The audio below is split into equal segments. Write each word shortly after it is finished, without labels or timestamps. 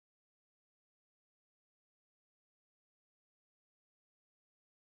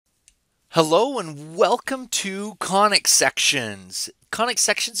Hello and welcome to conic sections. Conic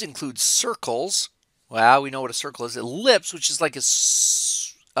sections include circles. Well, we know what a circle is. Ellipse, which is like a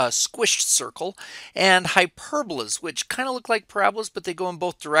squished circle, and hyperbolas, which kind of look like parabolas, but they go in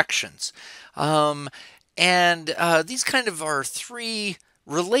both directions. These kind of are three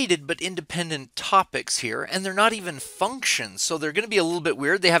related but independent topics here, and they're not even functions, so they're going to be a little bit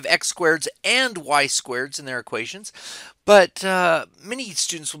weird. They have x squareds and y squareds in their equations, but many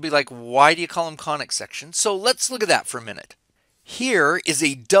students will be like, why do you call them conic sections? So let's look at that for a minute. Here is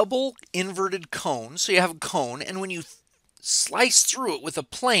a double inverted cone. So you have a cone, and when you slice through it with a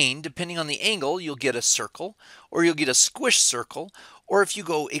plane, depending on the angle, you'll get a circle, or you'll get a squished circle, or if you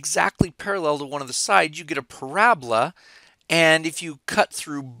go exactly parallel to one of the sides, you get a parabola. And if you cut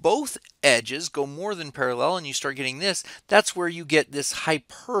through both edges, go more than parallel, and you start getting this, that's where you get this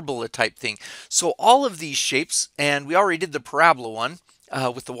hyperbola type thing. So all of these shapes, and we already did the parabola one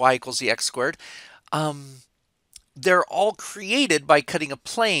with the y equals the x squared, they're all created by cutting a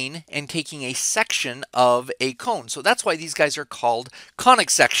plane and taking a section of a cone. So that's why these guys are called conic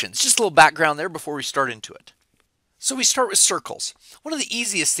sections. Just a little background there before we start into it. So we start with circles. One of the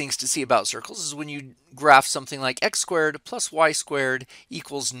easiest things to see about circles is when you graph something like x squared plus y squared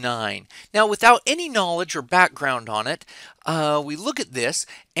equals 9. Now, without any knowledge or background on it, we look at this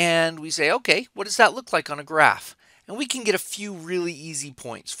and we say, okay, what does that look like on a graph? And we can get a few really easy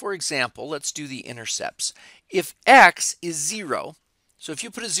points. For example, let's do the intercepts. If x is 0, so if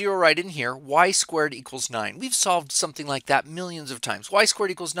you put a 0 right in here, y squared equals 9. We've solved something like that millions of times. Y squared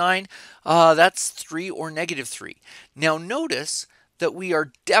equals 9, that's 3 or negative 3. Now notice that we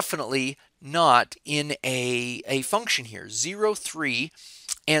are definitely not in a function here. 0, 3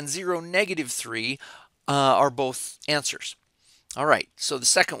 and 0, negative 3 are both answers. All right, so the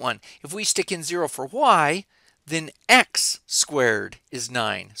second one, if we stick in 0 for y, then x squared is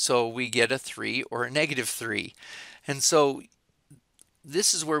 9. So we get a 3 or a negative 3. And so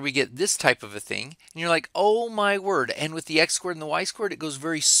this is where we get this type of a thing. And you're like, oh my word. And with the x squared and the y squared, it goes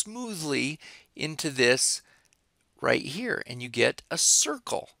very smoothly into this right here. And you get a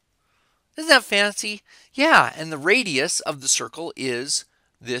circle. Isn't that fancy? Yeah, and the radius of the circle is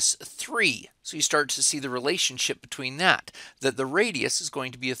this 3. So you start to see the relationship between that the radius is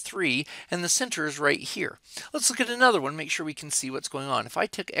going to be a 3 and the center is right here. Let's look at another one, make sure we can see what's going on. If I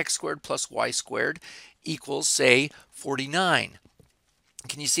took x squared plus y squared equals, say, 49.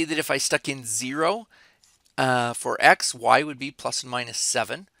 Can you see that if I stuck in 0 for x, y would be plus and minus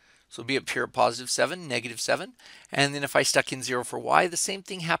 7. So it'll be up here at positive 7, negative 7. And then if I stuck in 0 for y, the same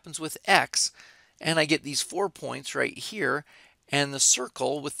thing happens with x. And I get these 4 points right here and the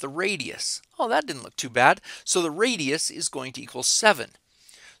circle with the radius. Oh, that didn't look too bad. So the radius is going to equal 7.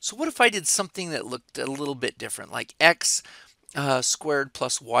 So what if I did something that looked a little bit different, like x squared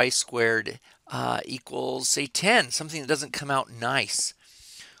plus y squared equals, say, 10, something that doesn't come out nice?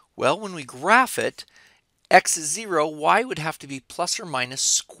 Well, when we graph it, x is 0, y would have to be plus or minus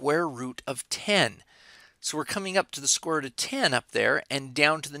square root of 10. So we're coming up to the square root of 10 up there and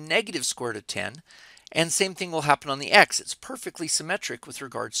down to the negative square root of 10. And same thing will happen on the x. It's perfectly symmetric with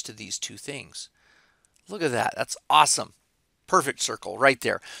regards to these two things. Look at that. That's awesome. Perfect circle right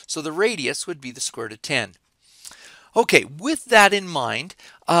there. So the radius would be the square root of 10. Okay, with that in mind,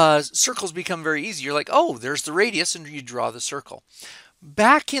 circles become very easy. You're like, oh, there's the radius, and you draw the circle.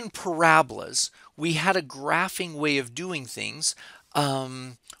 Back in parabolas, we had a graphing way of doing things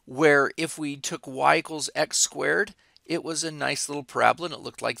where if we took y equals x squared, it was a nice little parabola and it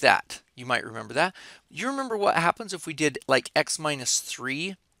looked like that. You might remember that. You remember what happens if we did like x minus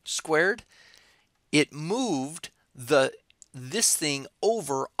 3 squared? It moved this thing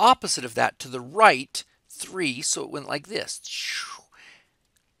over opposite of that to the right 3, so it went like this.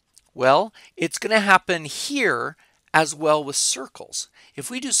 Well, it's going to happen here as well with circles. If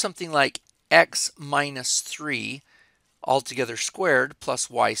we do something like x minus 3 altogether squared plus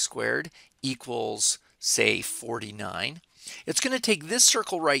y squared equals, say, 49, it's going to take this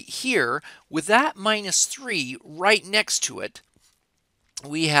circle right here with that minus 3 right next to it.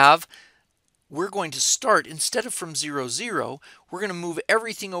 We're going to start, instead of from 0, 0, we're going to move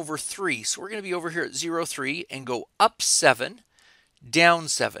everything over 3. So we're going to be over here at 0, 3 and go up 7, down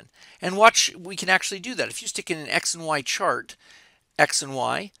 7. And watch, we can actually do that. If you stick in an x and y chart, x and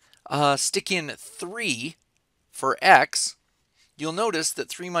y, stick in 3 for x, you'll notice that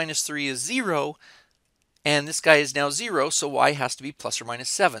 3 minus 3 is 0, and this guy is now 0, so y has to be plus or minus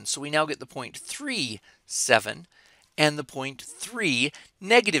 7. So we now get the point 3, 7, and the point 3,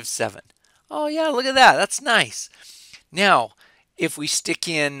 negative 7. Oh yeah, look at that. That's nice. Now, if we stick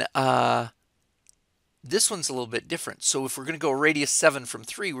in this one's a little bit different. So if we're going to go radius 7 from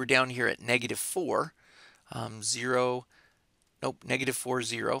 3, we're down here at -4. 0, nope, -4,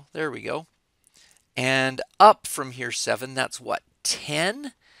 0. There we go. And up from here 7, that's what,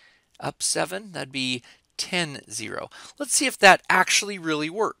 10? Up 7, that'd be 10, 0. Let's see if that actually really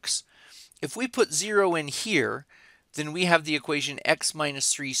works. If we put 0 in here, then we have the equation x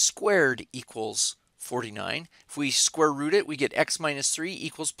minus 3 squared equals 49. If we square root it, we get x minus 3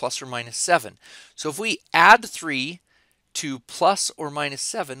 equals plus or minus 7. So if we add 3 to plus or minus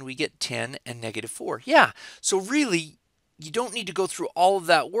 7, we get 10 and -4. Yeah, so really, you don't need to go through all of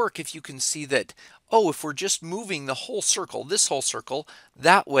that work if you can see that, oh, if we're just moving the whole circle, this whole circle,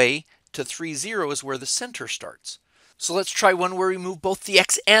 that way to 3, 0 is where the center starts. So let's try one where we move both the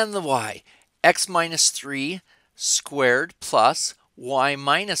x and the y. X minus 3 squared plus y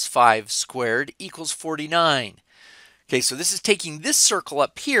minus 5 squared equals 49. Okay, so this is taking this circle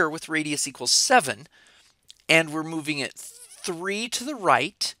up here with radius equals 7, and we're moving it 3 to the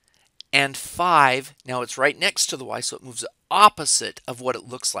right and 5. Now it's right next to the y, so it moves the opposite of what it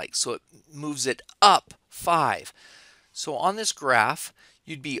looks like. So it moves it up 5. So on this graph,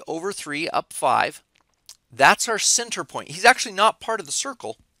 you'd be over 3, up 5. That's our center point. He's actually not part of the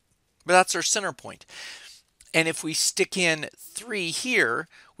circle, but that's our center point. And if we stick in 3 here,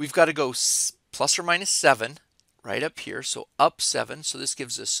 we've got to go plus or minus 7 right up here. So up 7. So this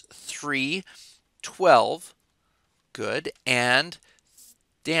gives us 3, 12. Good. And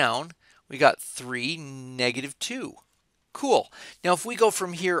down, we got 3, -2. Cool. Now if we go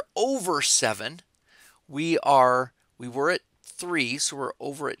from here over 7, we were at 3, so we're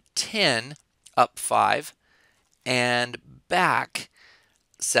over at 10, up 5, and back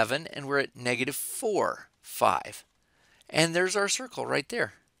 7, and we're at -4, 5. And there's our circle right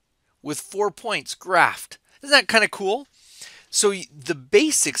there with 4 points graphed. Isn't that kind of cool? So the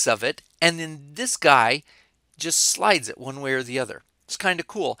basics of it, and then this guy just slides it one way or the other. It's kind of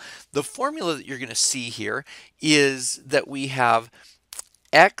cool. The formula that you're going to see here is that we have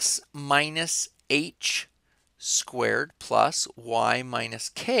x minus h squared plus y minus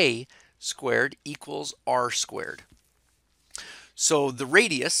k squared equals r squared. So the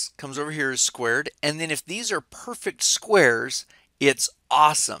radius comes over here as squared, and then if these are perfect squares, it's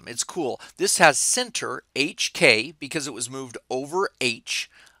awesome. It's cool. This has center hk because it was moved over h,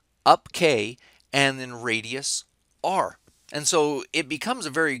 up k, and then radius r. And so it becomes a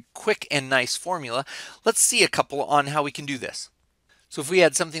very quick and nice formula. Let's see a couple on how we can do this. So if we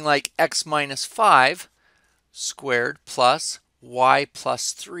had something like x minus 5 squared plus y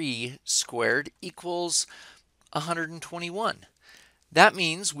plus 3 squared equals 121. That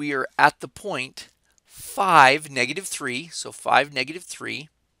means we are at the point 5, -3, so 5, -3.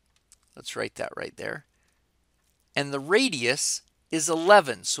 Let's write that right there. And the radius is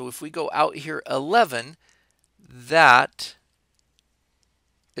 11. So if we go out here 11, that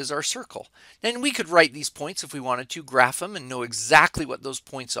is our circle. And we could write these points if we wanted to, graph them, and know exactly what those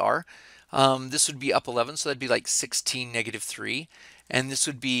points are. This would be up 11, so that'd be like 16, -3. And this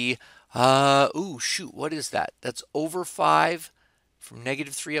would be, ooh, shoot, what is that? That's over 5. From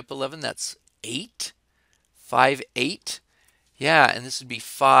 -3 up 11, that's 8. 5, 8. Yeah, and this would be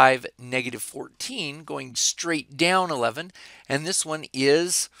 5, -14, going straight down 11. And this one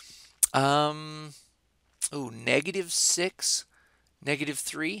is, -6,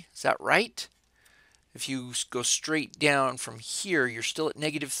 -3. Is that right? If you go straight down from here, you're still at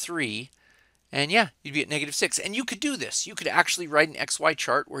 -3. And yeah, you'd be at -6. And you could do this. You could actually write an XY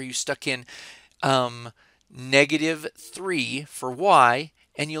chart where you stuck in -3 for y,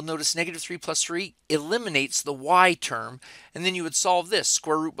 and you'll notice -3 plus 3 eliminates the y term, and then you would solve this.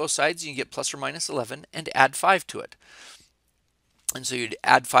 Square root both sides, and you get plus or minus 11, and add 5 to it. And so you'd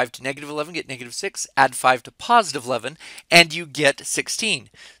add 5 to -11, get -6, add 5 to +11, and you get 16.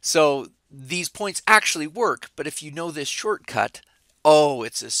 So these points actually work, but if you know this shortcut, oh,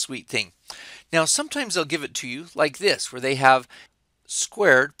 it's a sweet thing. Now, sometimes they'll give it to you like this, where they have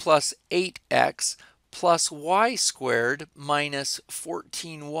squared plus 8x plus y squared minus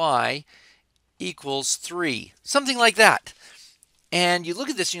 14y equals 3. Something like that. And you look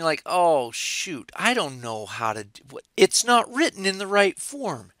at this and you're like, oh, shoot, I don't know how to do it. It's not written in the right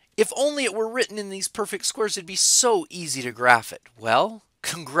form. If only it were written in these perfect squares, it'd be so easy to graph it. Well,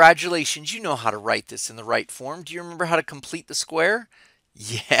 congratulations, you know how to write this in the right form. Do you remember how to complete the square?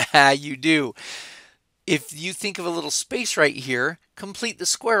 Yeah, you do. If you think of a little space right here, complete the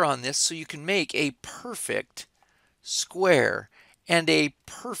square on this so you can make a perfect square and a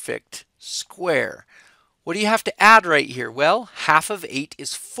perfect square. What do you have to add right here? Well, half of 8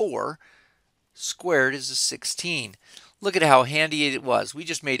 is 4. Squared is a 16. Look at how handy it was. We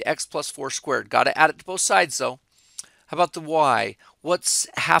just made x plus 4 squared. Got to add it to both sides though. How about the y? What's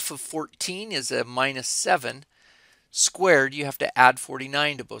half of 14 is a minus 7 squared. You have to add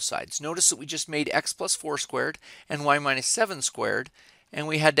 49 to both sides. Notice that we just made x plus 4 squared and y minus 7 squared, and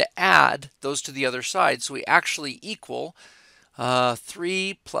we had to add those to the other side. So we actually equal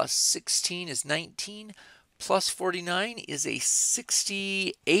 3 plus 16 is 19, plus 49 is a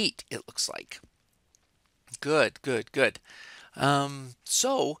 68, it looks like. Good, good, good.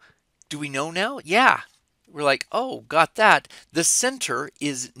 So do we know now? Yeah. We're like, oh, got that. The center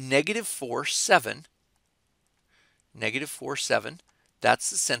is negative 4, 7. Negative 4, 7. That's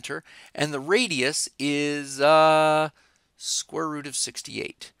the center. And the radius is square root of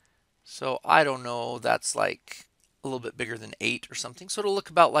 68. So I don't know, that's like a little bit bigger than 8 or something. So it'll look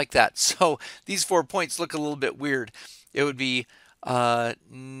about like that. So these 4 points look a little bit weird. It would be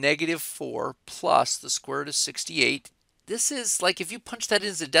negative 4 plus the square root of 68. This is like, if you punch that in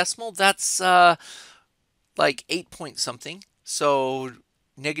as a decimal, that's like 8 point something. So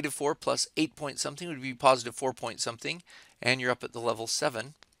negative 4 plus 8 point something would be positive 4 point something. And you're up at the level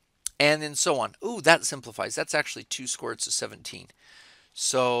 7. And then so on. Ooh, that simplifies. That's actually 2 square roots of 17.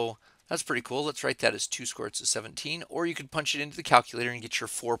 So that's pretty cool. Let's write that as 2 square roots of 17. Or you could punch it into the calculator and get your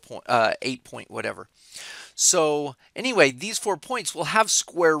 8 point whatever. So anyway, these 4 points will have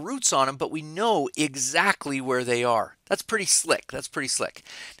square roots on them, but we know exactly where they are. That's pretty slick. That's pretty slick.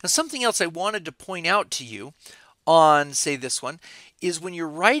 Now, something else I wanted to point out to you on, say, this one, is when you're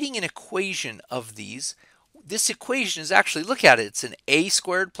writing an equation of these, this equation is actually, look at it, it's an a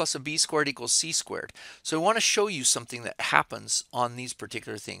squared plus a b squared equals c squared. So I want to show you something that happens on these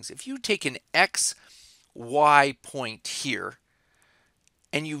particular things. If you take an x, y point here,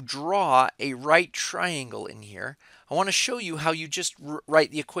 and you draw a right triangle in here, I want to show you how you just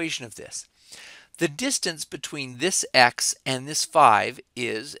write the equation of this. The distance between this x and this 5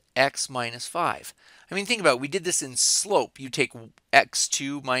 is x minus 5. I mean, think about it. We did this in slope. You take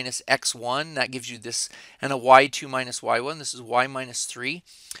x2 minus x1. That gives you this. And a y2 minus y1. This is y minus 3.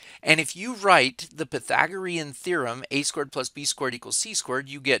 And if you write the Pythagorean theorem, a squared plus b squared equals c squared,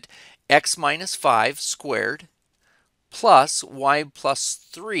 you get x minus 5 squared plus y plus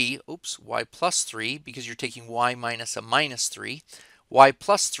 3. Oops, y plus 3, because you're taking y minus a minus 3. Y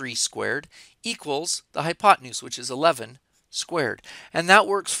plus 3 squared equals the hypotenuse, which is 11 squared. And that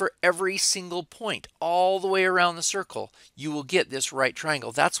works for every single point all the way around the circle. You will get this right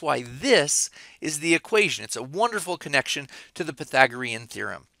triangle. That's why this is the equation. It's a wonderful connection to the Pythagorean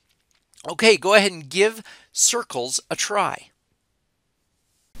theorem. Okay, go ahead and give circles a try.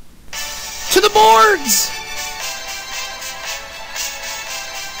 To the boards!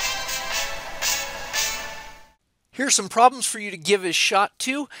 Here's some problems for you to give a shot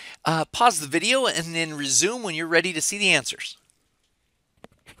to. Pause the video and then resume when you're ready to see the answers.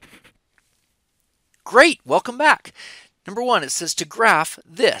 Great, welcome back. Number 1, it says to graph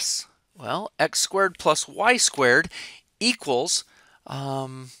this. Well, x squared plus y squared equals,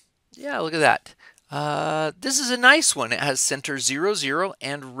 yeah, look at that. This is a nice one. It has center 0, 0,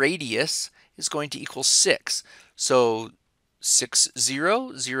 and radius is going to equal 6. So 6,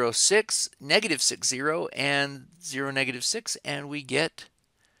 0, 0, 6, negative 6, 0, and 0, negative 6, and we get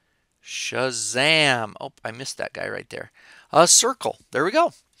Shazam. Oh, I missed that guy right there. A circle. There we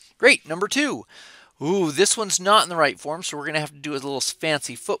go. Great. Number 2. Ooh, this one's not in the right form, so we're going to have to do a little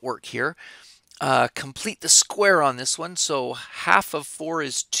fancy footwork here. Complete the square on this one. So half of 4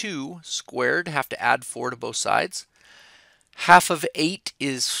 is 2 squared. Have to add 4 to both sides. Half of 8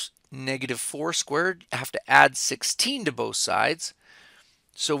 is negative 4 squared. Have to add 16 to both sides.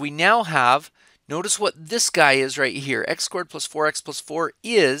 So we now have, notice what this guy is right here. X squared plus 4x plus 4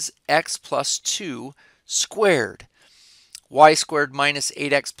 is x plus 2 squared. Y squared minus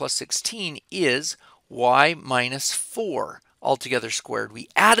 8x plus 16 is y minus 4 altogether squared. We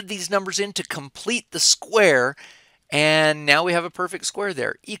added these numbers in to complete the square, and now we have a perfect square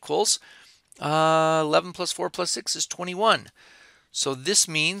there. Equals 11 plus 4 plus 6 is 21. So this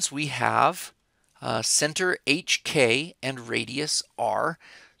means we have center HK and radius R.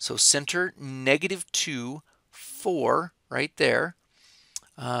 So center negative 2, 4 right there.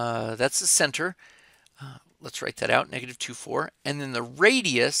 That's the center. Let's write that out, negative 2, 4. And then the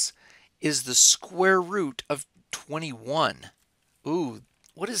radius is the square root of 21. Ooh,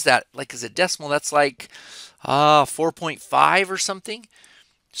 what is that? Like as a decimal, that's like 4.5 or something.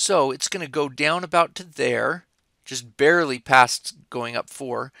 So it's going to go down about to there, just barely past going up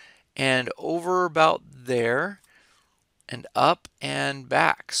 4, and over about there, and up and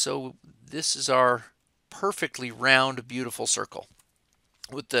back. So this is our perfectly round, beautiful circle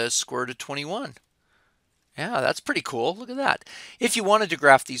with the square root of 21. Yeah, that's pretty cool. Look at that. If you wanted to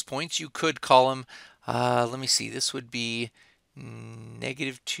graph these points, you could call them, let me see, this would be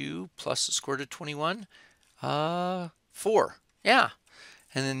 -2 plus the square root of 21, 4. Yeah.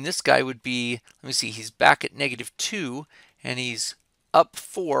 And then this guy would be, let me see, he's back at -2 and he's up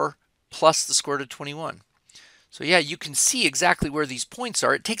 4 plus the square root of 21. So yeah, you can see exactly where these points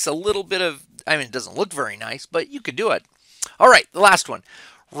are. It takes a little bit of, I mean, it doesn't look very nice, but you could do it. All right, the last one.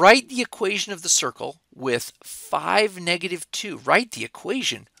 Write the equation of the circle with 5, -2. Write the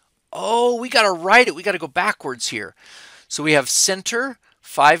equation. Oh, we got to write it. We got to go backwards here. So we have center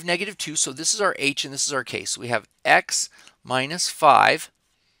 5, -2. So this is our h and this is our k. So we have x minus 5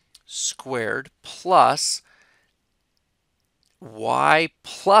 squared plus y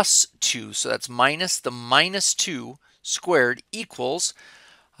plus 2. So that's minus the -2 squared equals,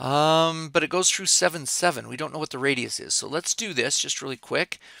 but it goes through 7, 7. We don't know what the radius is. So let's do this just really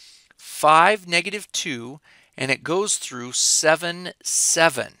quick. 5, -2, and it goes through 7,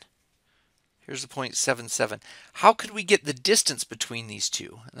 7. Here's the point 7, 7. How could we get the distance between these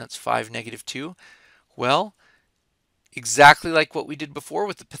two? And that's 5, -2. Well, exactly like what we did before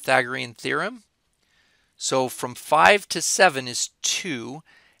with the Pythagorean theorem. So from 5 to 7 is 2,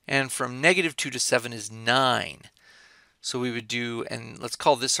 and from -2 to 7 is 9. So we would do, and let's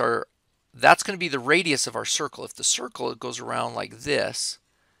call this our, that's going to be the radius of our circle. If the circle goes around like this,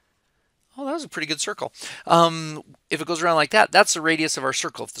 oh, that was a pretty good circle. If it goes around like that, that's the radius of our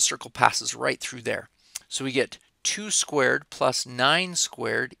circle if the circle passes right through there. So we get 2 squared plus 9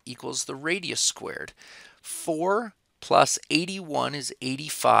 squared equals the radius squared. 4 plus 81 is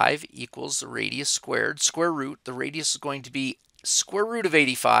 85 equals the radius squared. Square root, the radius is going to be square root of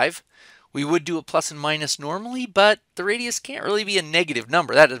 85. We would do a plus and minus normally, but the radius can't really be a negative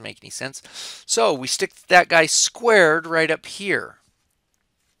number. That doesn't make any sense. So we stick that guy squared right up here.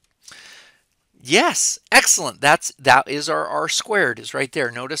 Yes, excellent. That is our r squared is right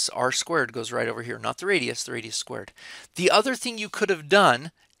there. Notice r squared goes right over here, not the radius squared. The other thing you could have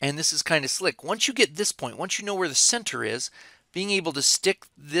done, and this is kind of slick, once you get this point, once you know where the center is, being able to stick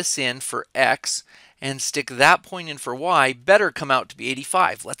this in for x and stick that point in for y better come out to be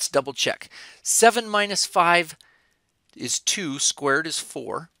 85. Let's double check. 7 minus 5 is 2, squared is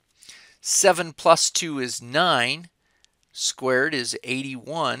 4. 7 plus 2 is 9, squared is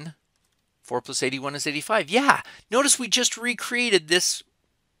 81. 4 plus 81 is 85. Yeah, notice we just recreated this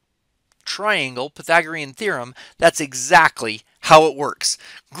triangle, Pythagorean theorem. That's exactly how it works.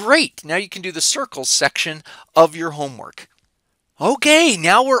 Great, now you can do the circles section of your homework. Okay,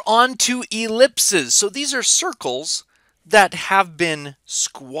 now we're on to ellipses. So these are circles that have been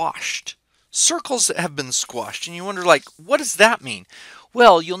squashed. Circles that have been squashed. And you wonder, like, what does that mean?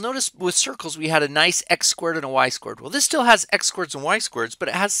 Well, you'll notice with circles we had a nice x squared and a y squared. Well, this still has x squareds and y squareds, but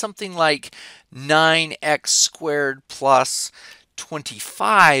it has something like 9x squared plus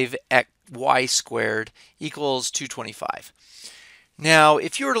 25y squared equals 225. Now,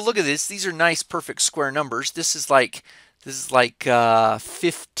 if you were to look at this, these are nice perfect square numbers. This is like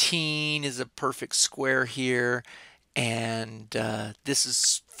 15 is a perfect square here, and this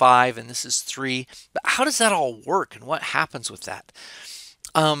is 5 and this is 3. But how does that all work, and what happens with that?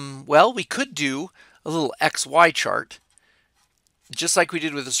 Well, we could do a little XY chart, just like we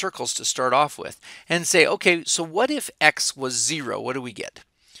did with the circles to start off with, and say, okay, so what if x was 0? What do we get?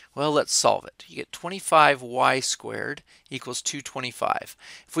 Well, let's solve it. You get 25y squared equals 225.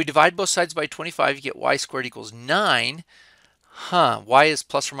 If we divide both sides by 25, you get y squared equals 9. Y is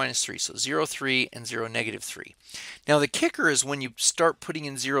plus or minus 3, so 0, 3, and 0, negative 3. Now the kicker is when you start putting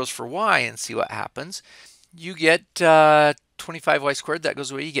in zeros for y and see what happens, you get 25y squared, that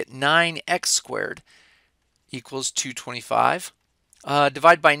goes away, you get 9x squared equals 225.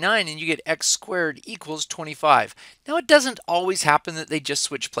 Divide by 9 and you get x squared equals 25. Now it doesn't always happen that they just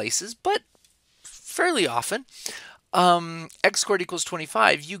switch places, but fairly often. X squared equals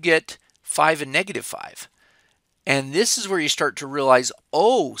 25, you get 5 and negative 5. And this is where you start to realize,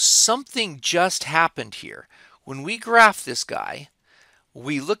 oh, something just happened here. When we graph this guy,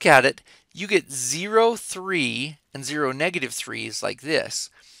 we look at it, you get 0, 3, and 0, negative 3 is like this,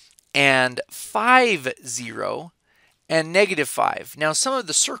 and 5, 0, and negative 5. Now, some of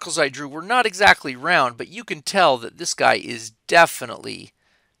the circles I drew were not exactly round, but you can tell that this guy is definitely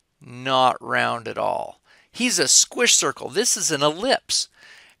not round at all. He's a squish circle. This is an ellipse,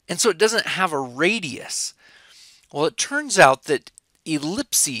 and so it doesn't have a radius. Well, it turns out that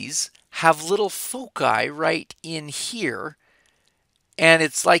ellipses have little foci right in here, and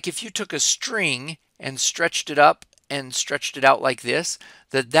it's like if you took a string and stretched it up and stretched it out like this,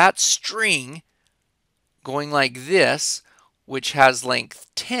 that string going like this, which has length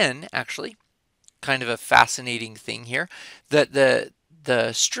 10 actually, kind of a fascinating thing here, that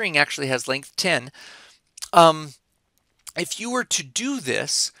the string actually has length 10. If you were to do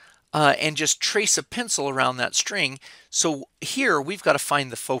this and just trace a pencil around that string, so here we've got to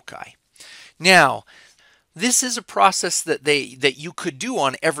find the foci. Now, this is a process that you could do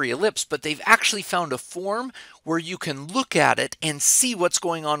on every ellipse, but they've actually found a form where you can look at it and see what's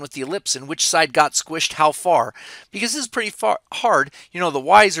going on with the ellipse and which side got squished how far. Because this is pretty hard. You know, the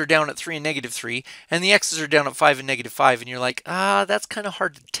y's are down at 3 and -3, and the x's are down at 5 and -5, and you're like, that's kind of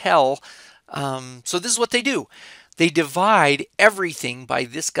hard to tell. So this is what they do. They divide everything by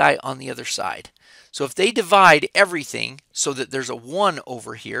this guy on the other side. So if they divide everything so that there's a 1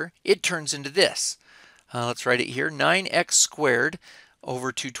 over here, it turns into this. Let's write it here. 9x squared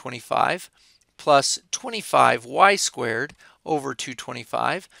over 225 plus 25y squared over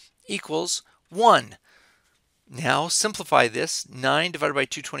 225 equals 1. Now simplify this. 9 divided by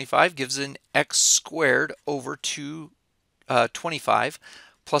 225 gives an x squared over 225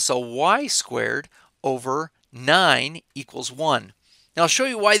 plus a y squared over 9 equals 1. Now I'll show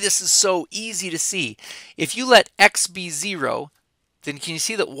you why this is so easy to see. If you let x be 0, then can you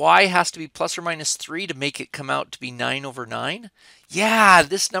see that y has to be plus or minus 3 to make it come out to be 9 over 9? Yeah,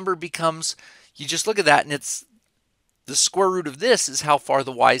 this number becomes, you just look at that and it's the square root of this is how far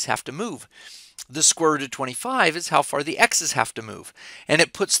the y's have to move. The square root of 25 is how far the x's have to move. And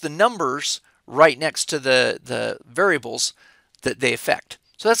it puts the numbers right next to the variables that they affect.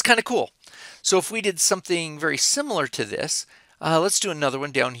 So that's kind of cool. So if we did something very similar to this, let's do another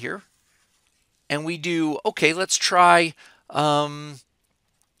one down here. And we do, okay, let's try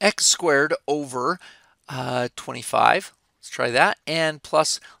x squared over 25. Let's try that. And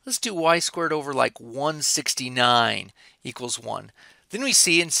plus, let's do y squared over like 169 equals 1. Then we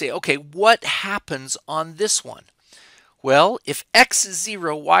see and say, okay, what happens on this one? Well, if x is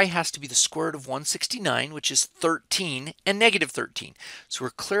 0, y has to be the square root of 169, which is 13 and -13. So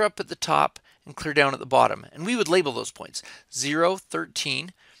we're clear up at the top and clear down at the bottom. And we would label those points. 0,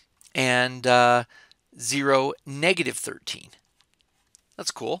 13, and 0, -13.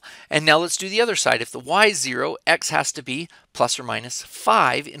 That's cool. And now let's do the other side. If the y is 0, x has to be plus or minus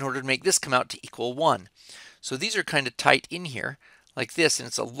 5 in order to make this come out to equal 1. So these are kind of tight in here like this, and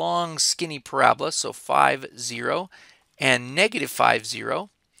it's a long skinny parabola. So 5, 0, and -5, 0.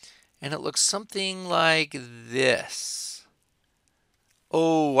 And it looks something like this.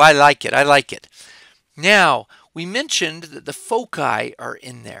 Oh, I like it. I like it. Now, we mentioned that the foci are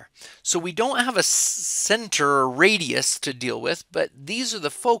in there. So we don't have a center or radius to deal with, but these are the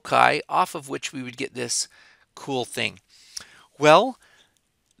foci off of which we would get this cool thing. Well,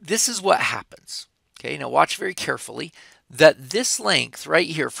 this is what happens. Okay, now watch very carefully that this length right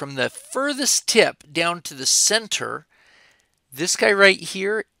here from the furthest tip down to the center, this guy right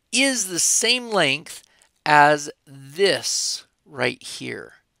here is the same length as this right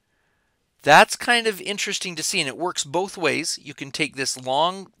here. That's kind of interesting to see, and it works both ways. You can take this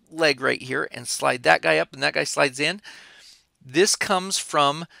long leg right here and slide that guy up and that guy slides in. This comes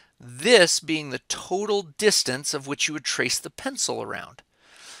from this being the total distance of which you would trace the pencil around.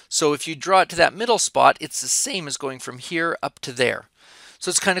 So if you draw it to that middle spot, it's the same as going from here up to there. So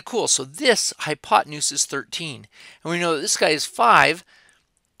it's kind of cool. So this hypotenuse is 13. And we know that this guy is 5.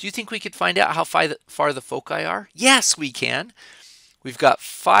 Do you think we could find out how far the foci are? Yes, we can. We've got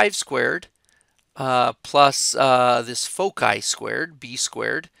 5 squared plus this foci squared, b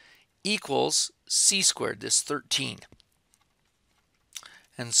squared, equals c squared, this 13.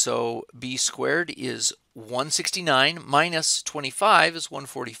 And so b squared is 169 minus 25 is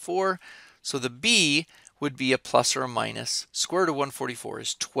 144. So the b would be a plus or a minus. Square root of 144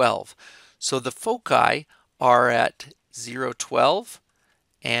 is 12. So the foci are at 0, 12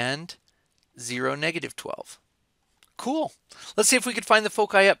 and 0, -12. Cool. Let's see if we could find the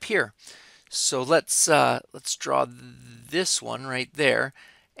foci up here. So let's draw this one right there.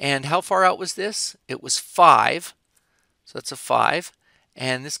 And how far out was this? It was 5. So that's a 5.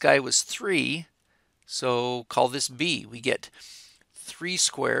 And this guy was 3. So call this b. We get 3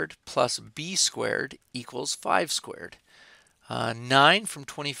 squared plus b squared equals 5 squared. 9 from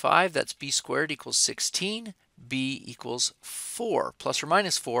 25, that's b squared equals 16. b equals 4, plus or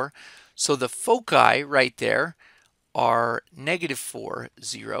minus 4. So the foci right there are -4,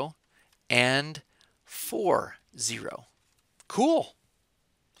 0, and 4, 0. Cool.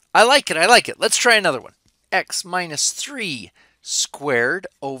 I like it. I like it. Let's try another one. X minus 3 squared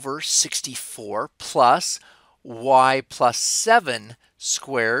over 64 plus y plus 7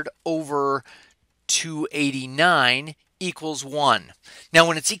 squared over 289 equals 1. Now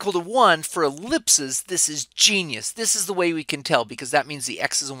when it's equal to 1 for ellipses, this is genius. This is the way we can tell because that means the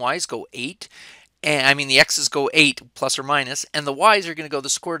x's and y's go 8 And I mean, the x's go 8 plus or minus, and the y's are going to go the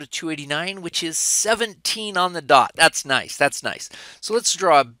square root of 289, which is 17 on the dot. That's nice. That's nice. So let's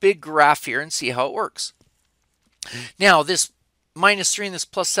draw a big graph here and see how it works. Now, this minus 3 and this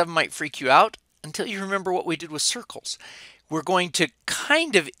plus 7 might freak you out until you remember what we did with circles. We're going to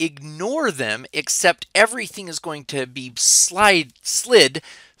kind of ignore them, except everything is going to be slid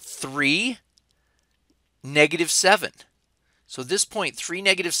 3, -7. So this point 3,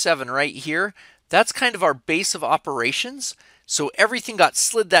 -7 right here, that's kind of our base of operations. So everything got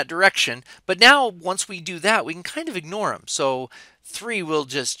slid that direction. But now once we do that, we can kind of ignore them. So 3 we'll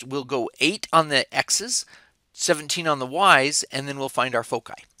go 8 on the x's, 17 on the y's, and then we'll find our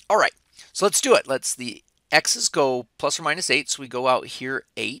foci. All right, so let's do it. The x's go plus or minus 8, so we go out here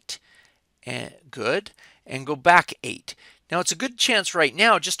 8, and good, and go back 8. Now it's a good chance right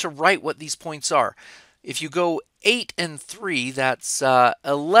now just to write what these points are. If you go 8 and 3, that's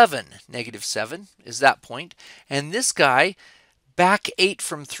 11, -7 is that point. And this guy, back 8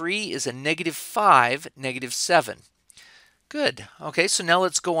 from 3 is a -5, -7. Good. Okay, so now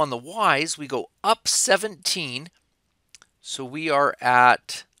let's go on the y's. We go up 17. So we are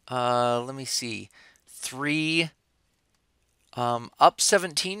at, let me see, 3, up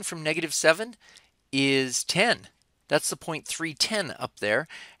 17 from -7 is 10. That's the point 310 up there.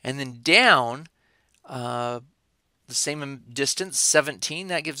 And then down, the same distance, 17,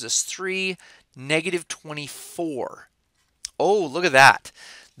 that gives us 3, -24. Oh, look at that.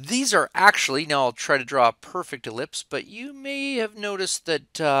 These are actually, now I'll try to draw a perfect ellipse, but you may have noticed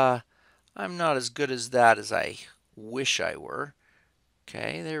that I'm not as good as that as I wish I were.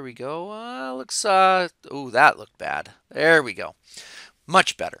 Okay, there we go. Oh, that looked bad. There we go.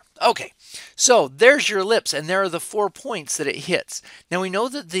 Much better. Okay, so there's your ellipse, and there are the 4 points that it hits. Now we know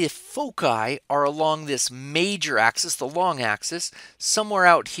that the foci are along this major axis, the long axis, somewhere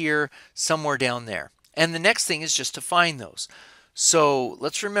out here, somewhere down there. And the next thing is just to find those. So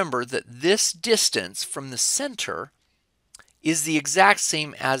let's remember that this distance from the center is the exact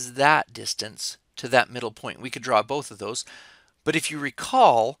same as that distance to that middle point. We could draw both of those. But if you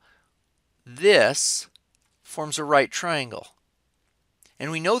recall, this forms a right triangle.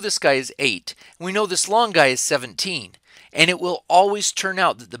 And we know this guy is 8. And we know this long guy is 17. And it will always turn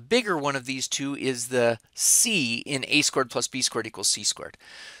out that the bigger one of these two is the c in a squared plus b squared equals c squared.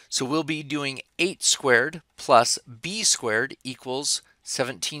 So we'll be doing 8 squared plus b squared equals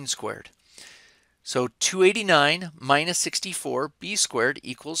 17 squared. So 289 minus 64, b squared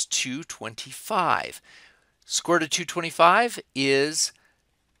equals 225. Square root of 225 is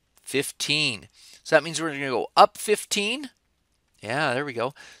 15. So that means we're going to go up 15. Yeah, there we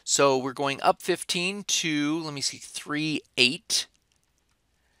go. So we're going up 15 to, let me see, 3, 8.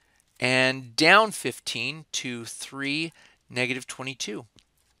 And down 15 to 3, -22.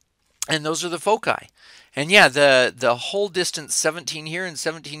 And those are the foci. And yeah, the whole distance, 17 here and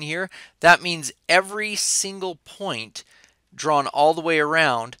 17 here, that means every single point drawn all the way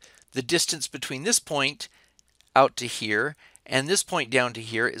around, the distance between this point out to here and this point down to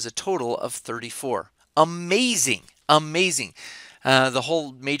here is a total of 34. Amazing, amazing. The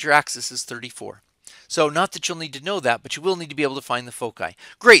whole major axis is 34. So not that you'll need to know that, but you will need to be able to find the foci.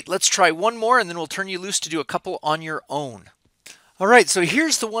 Great, let's try one more and then we'll turn you loose to do a couple on your own. All right, so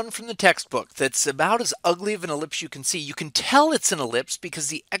here's the one from the textbook that's about as ugly of an ellipse you can see. You can tell it's an ellipse because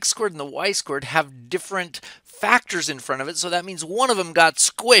the x squared and the y squared have different factors in front of it, so that means one of them got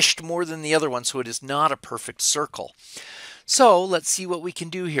squished more than the other one, so it is not a perfect circle. So let's see what we can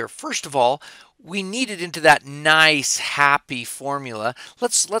do here. First of all, we need it into that nice, happy formula.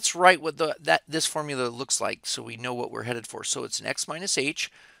 Let's write what this formula looks like so we know what we're headed for. So it's an x minus h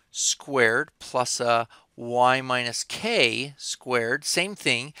squared plus a y minus k squared, same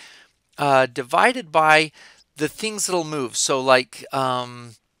thing, divided by the things that'll move. So like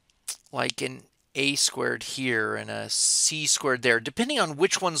an a squared here and a c squared there. Depending on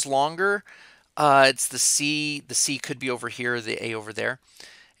which one's longer, it's the c. The c could be over here, the a over there.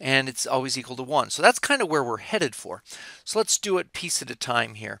 And it's always equal to 1. So that's kind of where we're headed for. So let's do it piece at a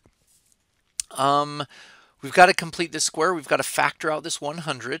time here. We've got to complete this square. We've got to factor out this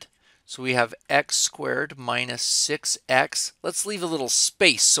 100. So we have x squared minus 6x. Let's leave a little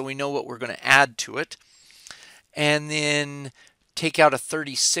space so we know what we're going to add to it. And then take out a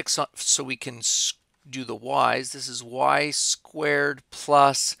 36 so we can do the y's. This is y squared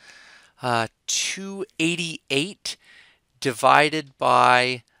plus 288 divided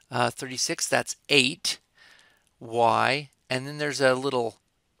by 36. That's 8 y. And then there's a little,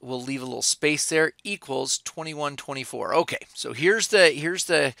 we'll leave a little space there, equals 2124. Okay, so here's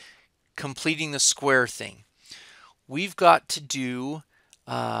the completing the square thing. We've got to do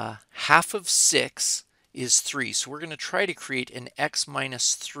half of 6 is 3. So we're going to try to create an x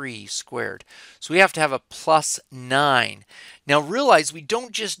minus 3 squared. So we have to have a plus 9. Now realize we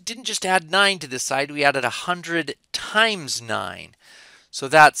didn't just add 9 to this side, we added 100 times 9. So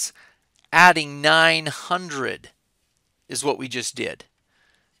that's adding 900 is what we just did.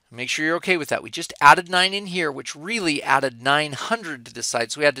 Make sure you're okay with that. We just added 9 in here, which really added 900 to this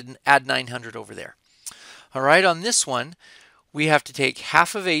side, so we had to add 900 over there. All right, on this one, we have to take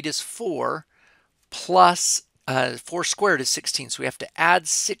half of 8 is 4, plus 4 squared is 16. So we have to add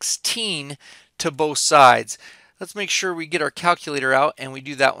 16 to both sides. Let's make sure we get our calculator out and we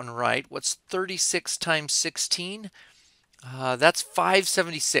do that one right. What's 36 times 16? That's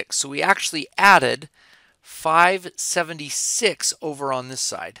 576. So we actually added 576 over on this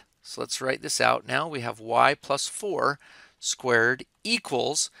side. So let's write this out now. We have y plus 4 squared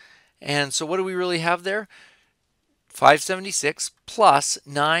equals, and so what do we really have there? 576 plus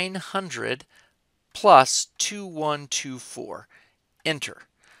 900 plus 2124. Enter.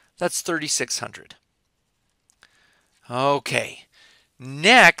 That's 3600. Okay.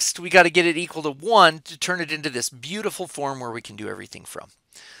 Next, we got to get it equal to 1 to turn it into this beautiful form where we can do everything from.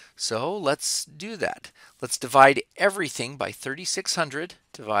 So let's do that. Let's divide everything by 3600,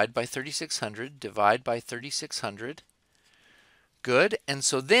 divide by 3600, divide by 3600. Good. And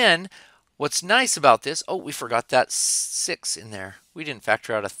so then what's nice about this, oh, we forgot that 6 in there. We didn't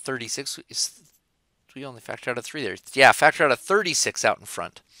factor out a 36. We only factored out a 3 there. Yeah, factor out a 36 out in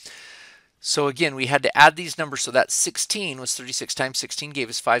front. So again, we had to add these numbers. So that 16 was 36 times 16 gave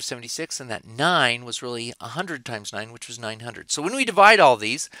us 576, and that 9 was really 100 times 9, which was 900. So when we divide all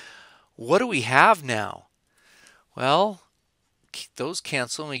these, what do we have now? Well, those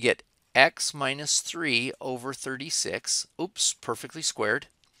cancel, and we get x minus 3 over 36. Oops, perfectly squared.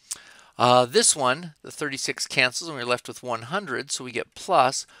 This one, the 36 cancels, and we're left with 100, so we get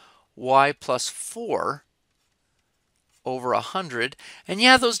plus y plus 4 over 100. And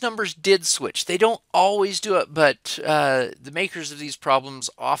yeah, those numbers did switch. They don't always do it, but the makers of these problems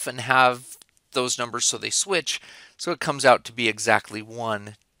often have those numbers so they switch, so it comes out to be exactly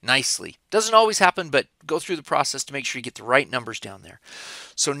 1 nicely. Doesn't always happen, but go through the process to make sure you get the right numbers down there.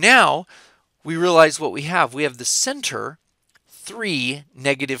 So now we realize what we have. We have the center 3,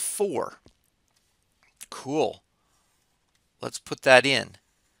 negative 4. Cool. Let's put that in.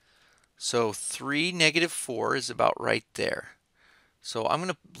 So 3, negative 4 is about right there. So I'm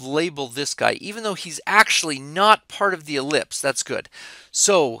going to label this guy, even though he's actually not part of the ellipse. That's good.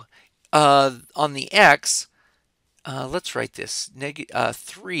 So on the x, let's write this,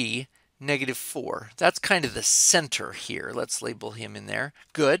 3, negative 4. That's kind of the center here. Let's label him in there.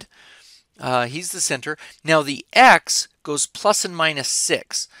 Good. He's the center. Now the x goes plus and minus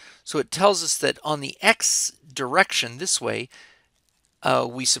 6. So it tells us that on the x direction, this way,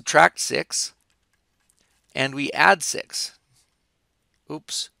 we subtract 6 and we add 6.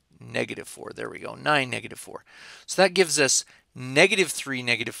 Oops, negative 4. There we go. 9, negative 4. So that gives us negative 3,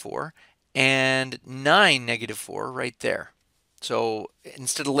 negative 4, and 9, negative 4 right there. So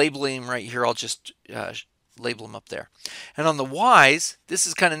instead of labeling them right here, I'll just label them up there. And on the y's, this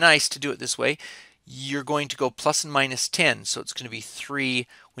is kind of nice to do it this way. You're going to go plus and minus 10. So it's going to be 3.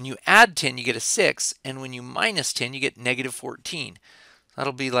 When you add 10, you get a 6. And when you minus 10, you get negative 14.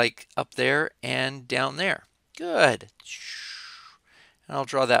 That'll be like up there and down there. Good. And I'll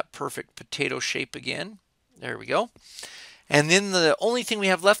draw that perfect potato shape again. There we go. And then the only thing we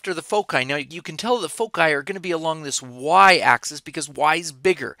have left are the foci. Now you can tell the foci are going to be along this y-axis because y is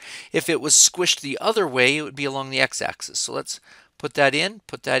bigger. If it was squished the other way, it would be along the x-axis. So let's put that in,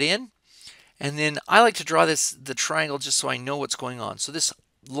 And then I like to draw the triangle just so I know what's going on. So this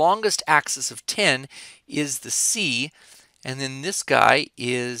longest axis of 10 is the c, and then this guy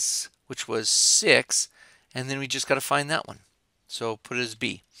is, which was 6, and then we just got to find that one. So put it as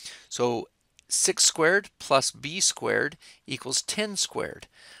b. So 6 squared plus b squared equals 10 squared.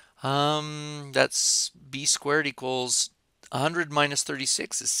 That's b squared equals 100 minus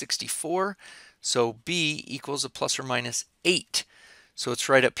 36 is 64. So b equals a plus or minus 8. So it's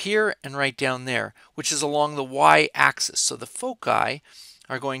right up here and right down there, which is along the y-axis. So the foci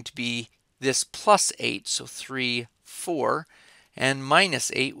are going to be this plus 8, so 3, 4, and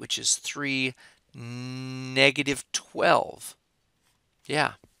minus 8, which is 3, negative 12.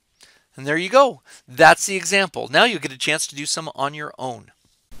 Yeah. And there you go. That's the example. Now you get a chance to do some on your own.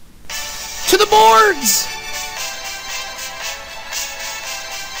 To the boards!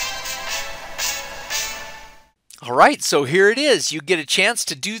 All right, so here it is. You get a chance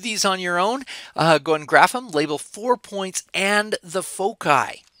to do these on your own. Go and graph them, label 4 points and the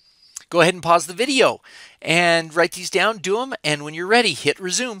foci. Go ahead and pause the video and write these down, do them, and when you're ready, hit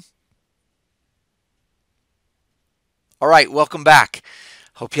resume. All right, welcome back.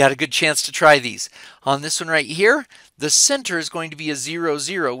 Hope you had a good chance to try these. On this one right here, the center is going to be a 0,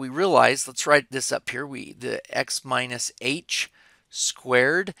 0. We realize, let's write this up here, the x minus h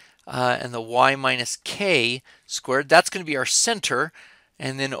squared and the y minus k squared, that's going to be our center,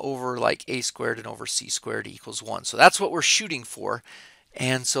 and then over like a squared and over c squared equals 1. So that's what we're shooting for.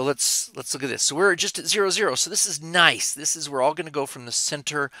 And so let's look at this. So we're just at 0, 0. So this is nice. We're all going to go from the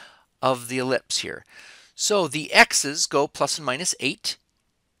center of the ellipse here. So the x's go plus and minus 8.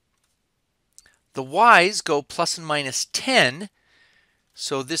 The y's go plus and minus 10.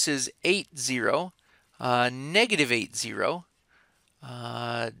 So this is 8, 0, negative 8, 0,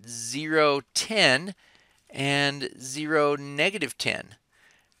 0, 10, and 0, negative 10.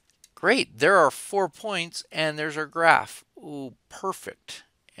 Great. There are 4 points, and there's our graph. Ooh, perfect.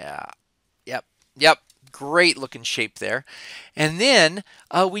 Yeah. Yep. Great looking shape there. And then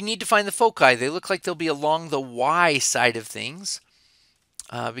we need to find the foci. They look like they'll be along the y side of things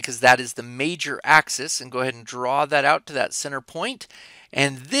because that is the major axis. And go ahead and draw that out to that center point.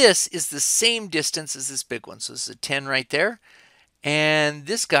 And this is the same distance as this big one. So this is a 10 right there. And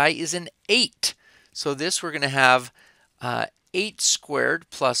this guy is an 8. So this we're going to have 8 squared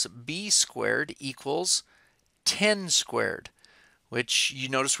plus b squared equals 10 squared, which you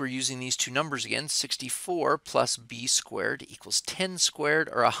notice we're using these two numbers again. 64 plus b squared equals 10 squared,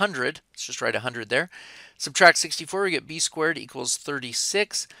 or 100. Let's just write 100 there. Subtract 64, we get b squared equals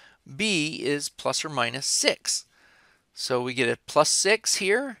 36. b is plus or minus 6. So we get a plus 6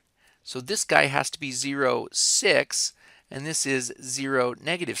 here. So this guy has to be 0, 6. And this is 0,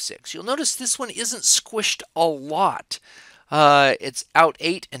 negative 6. You'll notice this one isn't squished a lot. It's out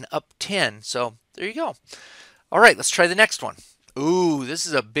 8 and up 10. So there you go. All right, let's try the next one. Ooh, this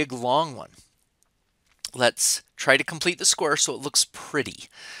is a big, long one. Let's try to complete the square so it looks pretty.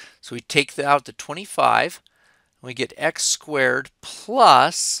 So we take out the 25. And we get x squared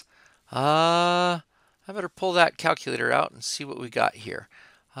plus, I better pull that calculator out and see what we got here.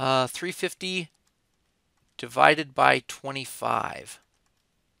 350 divided by 25.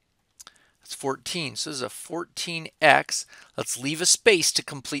 That's 14. So this is a 14x. Let's leave a space to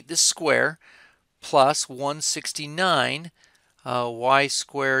complete this square. Plus 169 y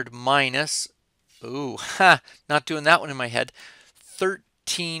squared minus, not doing that one in my head,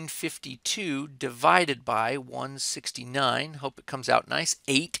 1352 divided by 169. Hope it comes out nice.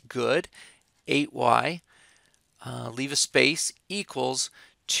 8, good. 8y. Leave a space, equals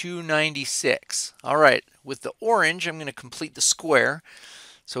 296. All right, with the orange, I'm going to complete the square.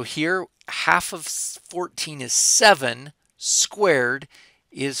 So here, half of 14 is 7, squared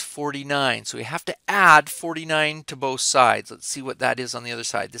is 49. So we have to add 49 to both sides. Let's see what that is on the other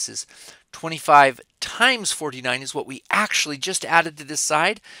side. This is 25 times 49 is what we actually just added to this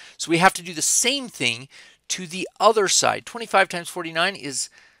side. So we have to do the same thing to the other side. 25 times 49 is,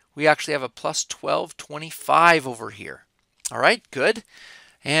 we actually have a plus 1225 over here. All right, good.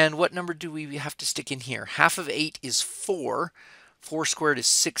 And what number do we have to stick in here? Half of 8 is 4. 4 squared is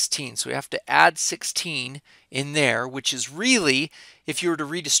 16. So we have to add 16 in there, which is really, if you were to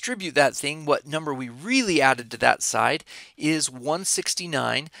redistribute that thing, what number we really added to that side is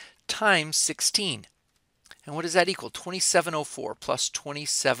 169 times 16. And what does that equal? 2704 plus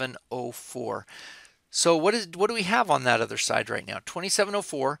 2704. So what do we have on that other side right now?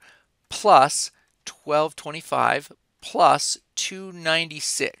 2704 plus 1225 plus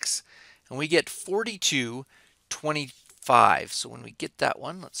 296. And we get 4225. So when we get that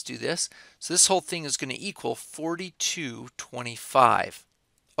one, let's do this. So this whole thing is going to equal 4225.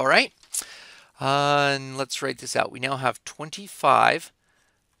 All right. And let's write this out. We now have 25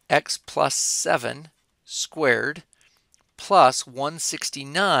 x plus 7 squared plus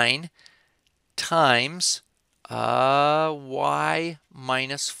 169 times y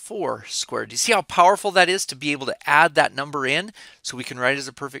minus 4 squared. Do you see how powerful that is to be able to add that number in so we can write it as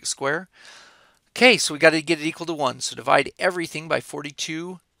a perfect square? Okay, so we got to get it equal to 1. So divide everything by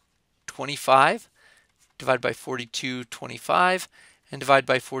 4225, divide by 4225, and divide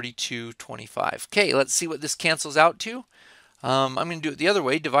by 4225. Okay, let's see what this cancels out to. I'm going to do it the other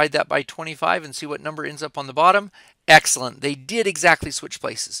way. Divide that by 25 and see what number ends up on the bottom. Excellent. They did exactly switch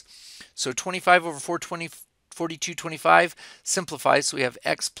places. So 25 over 4225 simplifies. So we have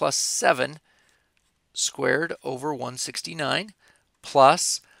x plus 7 squared over 169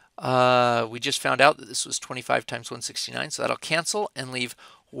 plus, we just found out that this was 25 times 169. So that'll cancel and leave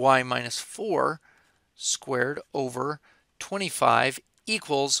y minus 4 squared over 25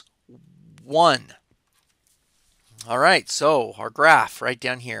 equals 1. All right, so our graph right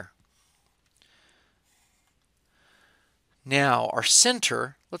down here. Now our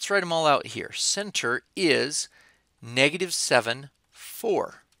center, let's write them all out here. Center is -7,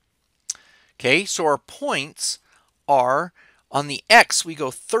 4. Okay, so our points are, on the x, we go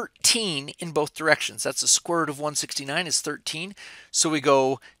 13 in both directions. That's the square root of 169 is 13. So we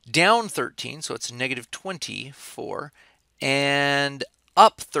go down 13, so it's -24, and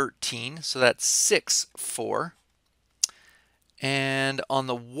up 13, so that's 6, 4. And on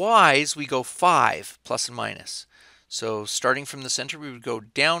the y's, we go 5, plus and minus. So starting from the center, we would go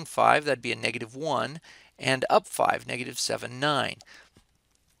down 5, that'd be a -1, and up 5, -7, 9.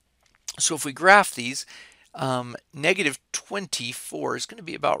 So if we graph these, -24 is going to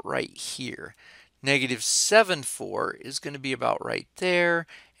be about right here. -7, 4 is going to be about right there,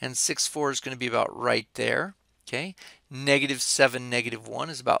 and 6, 4 is going to be about right there. Okay, -7, -1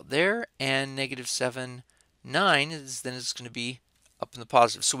 is about there, and -7, 9 is then it's going to be up in the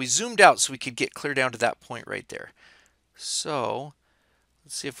positive. So we zoomed out so we could get clear down to that point right there. So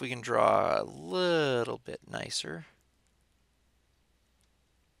let's see if we can draw a little bit nicer.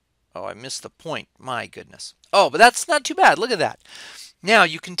 Oh, I missed the point. My goodness. Oh, but that's not too bad. Look at that. Now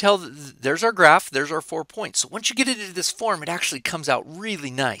you can tell that there's our graph, there's our 4 points. So once you get it into this form, it actually comes out really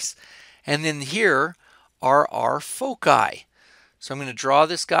nice. And then here are our foci. So I'm going to draw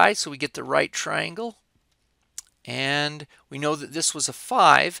this guy so we get the right triangle. And we know that this was a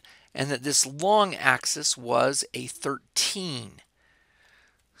 5 and that this long axis was a 13.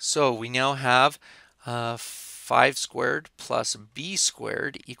 So we now have 5 squared plus b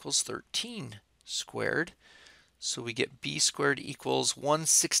squared equals 13 squared. So we get b squared equals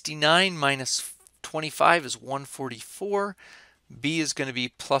 169 minus 25 is 144. B is going to be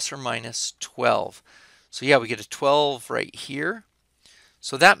plus or minus 12. So yeah, we get a 12 right here.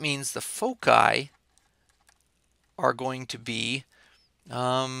 So that means the foci are going to be,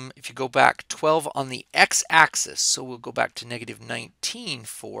 if you go back, 12 on the x-axis. So we'll go back to -19,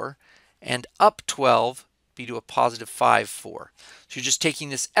 4, and up 12 be to a positive 5, 4. So you're just taking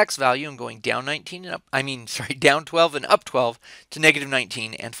this x value and going down 19 and up, down 12 and up 12 to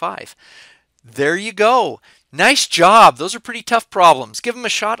 -19 and 5. There you go. Nice job. Those are pretty tough problems. Give them a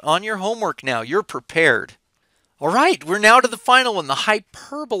shot on your homework now. You're prepared. All right, we're now to the final one, the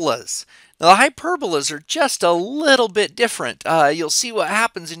hyperbolas. Now, the hyperbolas are just a little bit different. You'll see what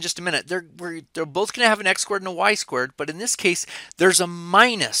happens in just a minute. They're both going to have an x squared and a y squared, but in this case, there's a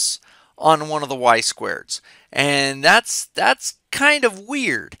minus on one of the y squareds. And that's kind of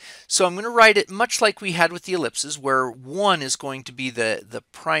weird. So I'm going to write it much like we had with the ellipses, where 1 is going to be the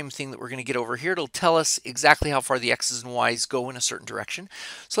prime thing that we're going to get over here. It'll tell us exactly how far the x's and y's go in a certain direction.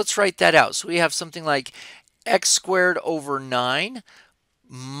 So let's write that out. So we have something like x squared over 9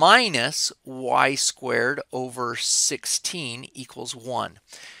 minus y squared over 16 equals 1.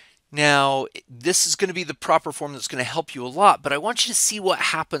 Now, this is going to be the proper form that's going to help you a lot, but I want you to see what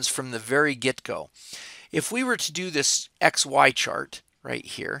happens from the very get-go. If we were to do this xy chart right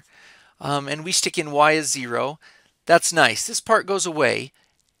here, and we stick in y as 0, that's nice. This part goes away.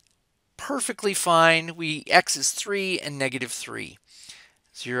 Perfectly fine. X is 3 and -3.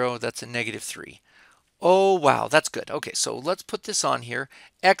 0, that's a -3. Oh, wow, that's good. Okay, so let's put this on here.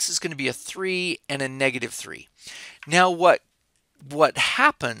 X is going to be a 3 and a -3. Now, what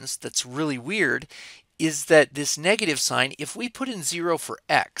happens that's really weird is that this negative sign, if we put in 0 for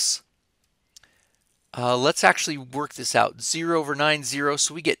x, let's actually work this out. 0 over 9, 0,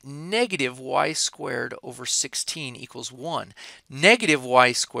 so we get -y squared over 16 equals 1.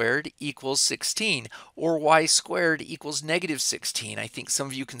 -y squared equals 16, or y squared equals -16. I think some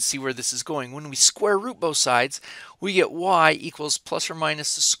of you can see where this is going. When we square root both sides, we get y equals plus or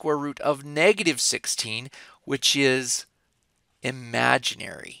minus the square root of -16, which is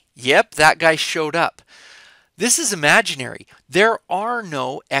imaginary. Yep, that guy showed up. This is imaginary. There are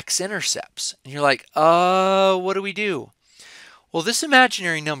no x-intercepts. And you're like, what do we do? Well, this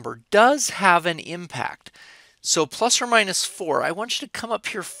imaginary number does have an impact. So plus or minus 4, I want you to come up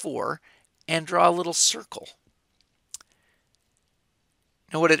here 4 and draw a little circle.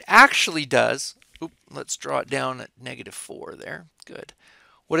 Now what it actually does, let's draw it down at -4 there. Good.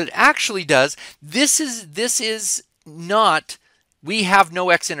 What it actually does, this is not, we have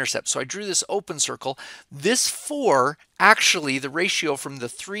no x-intercept, so I drew this open circle. This 4, actually, the ratio from the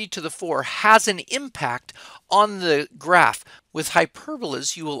 3 to the 4 has an impact on the graph. With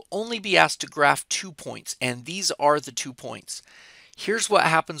hyperbolas, you will only be asked to graph 2 points, and these are the 2 points. Here's what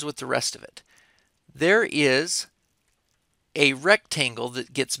happens with the rest of it. There is a rectangle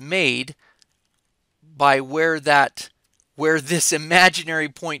that gets made by where this imaginary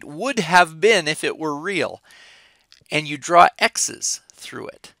point would have been if it were real. And you draw x's through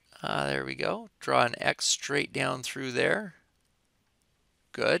it. There we go. Draw an X straight down through there.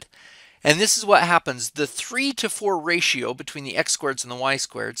 Good. And this is what happens. The 3 to 4 ratio between the x squareds and the y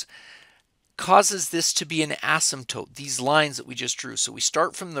squareds causes this to be an asymptote, these lines that we just drew. So we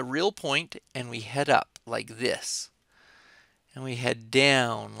start from the real point and we head up like this. And we head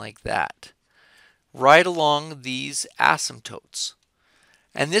down like that, right along these asymptotes.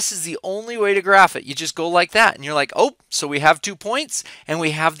 And this is the only way to graph it. You just go like that and you're like, oh, so we have 2 points and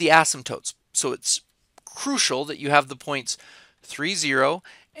we have the asymptotes. So it's crucial that you have the points 3, 0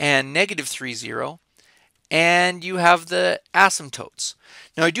 and -3, 0, and you have the asymptotes.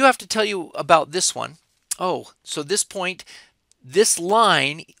 Now I do have to tell you about this one. Oh, so this point, this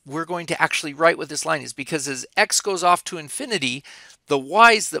line, we're going to actually write what this line is, because as x goes off to infinity, the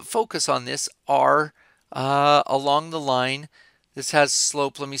y's that focus on this are along the line. This has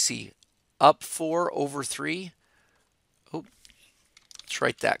slope, let me see, up 4 over 3. Oh, let's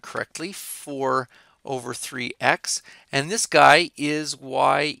write that correctly, 4 over 3x. And this guy is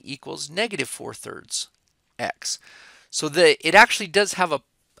y equals -4/3 x. So it actually does have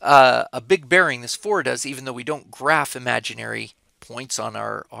a big bearing, this 4 does, even though we don't graph imaginary points on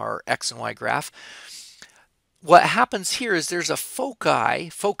our x and y graph. What happens here is there's a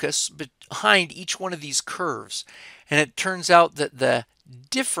focus behind each one of these curves. And it turns out that the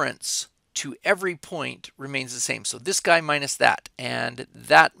difference to every point remains the same. So this guy minus that, and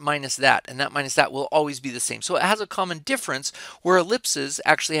that minus that, and that minus that will always be the same. So it has a common difference, where ellipses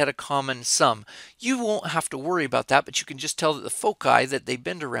actually had a common sum. You won't have to worry about that, but you can just tell that the foci that they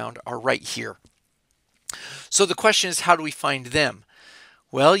bend around are right here. So the question is, how do we find them?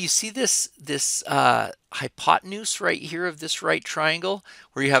 Well, you see this hypotenuse right here of this right triangle,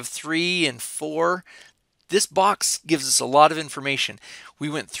 where you have 3 and 4. This box gives us a lot of information. We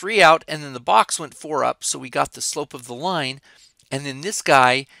went 3 out, and then the box went 4 up, so we got the slope of the line. And then this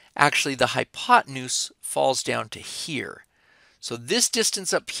guy, actually the hypotenuse falls down to here. So this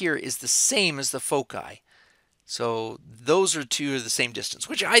distance up here is the same as the foci. So those are two of the same distance,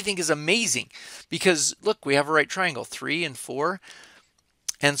 which I think is amazing, because look, we have a right triangle, 3 and 4.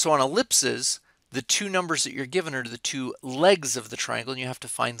 And so on ellipses, the two numbers that you're given are the two legs of the triangle, and you have to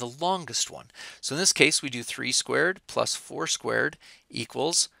find the longest one. So in this case, we do 3 squared plus 4 squared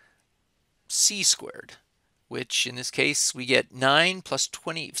equals c squared, which in this case we get 9 plus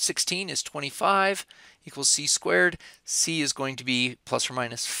 16 is 25 equals c squared. C is going to be plus or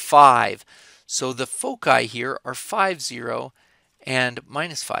minus 5. So the foci here are 5, 0 and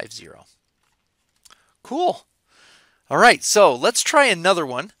 -5, 0. Cool. All right, so let's try another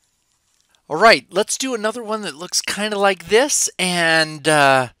one. All right, let's do another one that looks kind of like this, and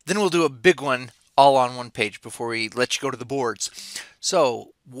then we'll do a big one all on one page before we let you go to the boards.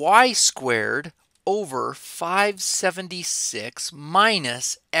 So y squared over 576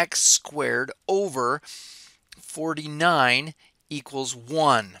 minus x squared over 49 equals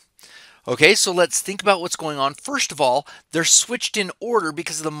 1. Okay, so let's think about what's going on. First of all, they're switched in order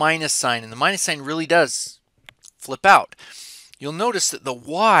because of the minus sign, and the minus sign really does flip out. You'll notice that the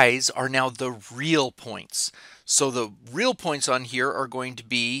y's are now the real points. So the real points on here are going to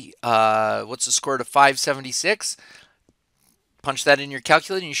be, what's the square root of 576? Punch that in your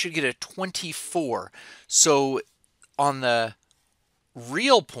calculator and you should get a 24. So on the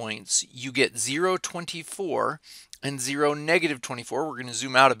real points, you get 0, 24 and 0, -24. We're going to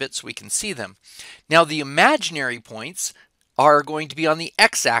zoom out a bit so we can see them. Now the imaginary points are going to be on the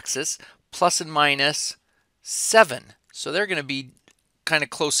x-axis, plus and minus 7. So they're going to be kind of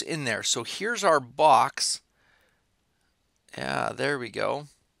close in there. So here's our box. Yeah, there we go.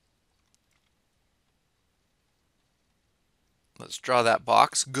 Let's draw that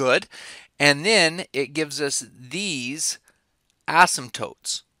box. Good. And then it gives us these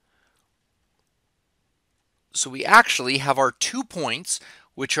asymptotes. So we actually have our 2 points,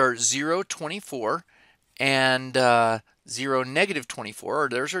 which are 0, 24 and 0, -24, or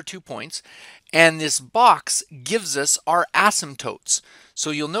there's our 2 points. And this box gives us our asymptotes.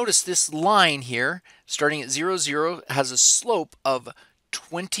 So you'll notice this line here, starting at 0, 0, has a slope of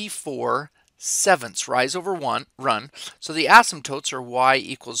 24/7, rise over 1, run. So the asymptotes are y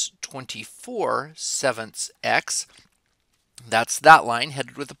equals 24/7 x. That's that line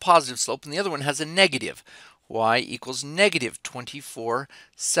headed with a positive slope, and the other one has a negative. Y equals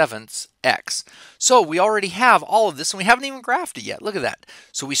 -24/7 x. So we already have all of this, and we haven't even graphed it yet. Look at that.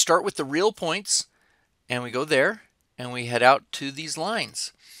 So we start with the real points, and we go there, and we head out to these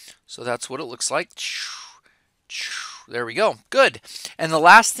lines. So that's what it looks like. There we go. Good. And the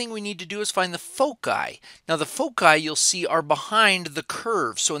last thing we need to do is find the foci. Now the foci, you'll see, are behind the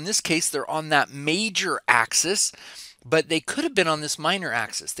curve. So in this case, they're on that major axis. but they could have been on this minor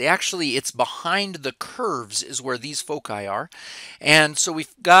axis. It's behind the curves is where these foci are. And so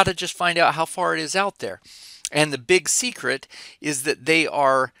we've got to just find out how far it is out there. And the big secret is that they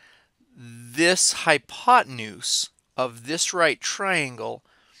are this hypotenuse of this right triangle.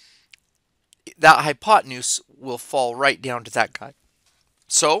 That hypotenuse will fall right down to that guy.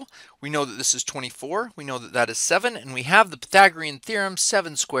 So we know that this is 24, we know that that is 7, and we have the Pythagorean theorem,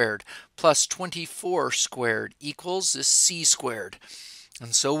 7 squared plus 24 squared equals this c squared.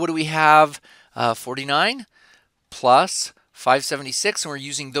 And so what do we have? 49 plus 576, and we're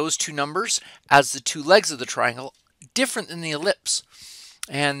using those two numbers as the two legs of the triangle, different than the ellipse.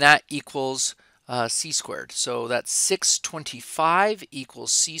 And that equals c squared. So that's 625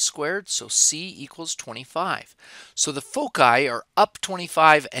 equals c squared, so c equals 25. So the foci are up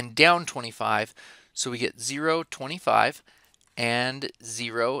 25 and down 25, so we get 0, 25, and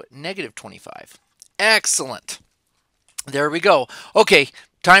 0, negative 25. Excellent. There we go. Okay,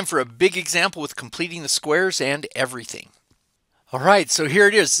 time for a big example with completing the squares and everything. All right, so here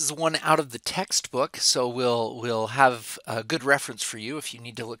it is. This is one out of the textbook, so we'll have a good reference for you if you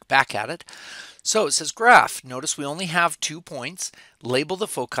need to look back at it. So it says graph. Notice we only have 2 points. Label the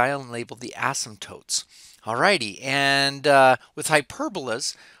foci and label the asymptotes. All righty, and with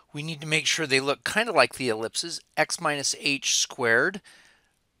hyperbolas, we need to make sure they look kind of like the ellipses. X minus h squared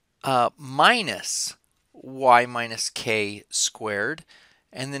minus y minus k squared.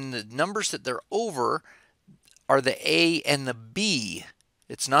 And then the numbers that they're over are the a and the b.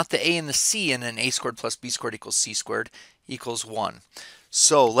 It's not the a and the c in an a squared plus b squared equals c squared equals 1.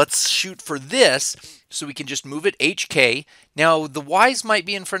 So let's shoot for this so we can just move it hk. Now the y's might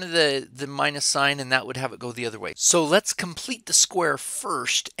be in front of the minus sign, and that would have it go the other way. So let's complete the square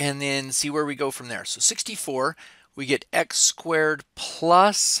first and then see where we go from there. So 64, we get x squared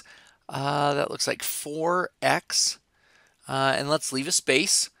plus, that looks like 4x, and let's leave a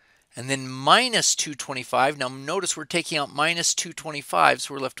space. And then minus 225. Now notice we're taking out minus 225,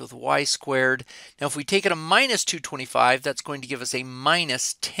 so we're left with y squared. Now if we take it a minus 225, that's going to give us a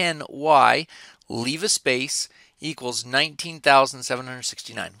minus 10y. Leave a space, equals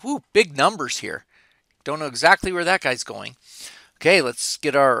 19,769. Whoo, big numbers here. Don't know exactly where that guy's going. Okay, let's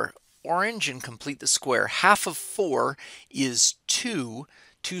get our orange and complete the square. Half of 4 is 2.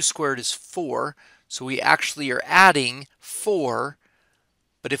 2 squared is 4. So we actually are adding 4.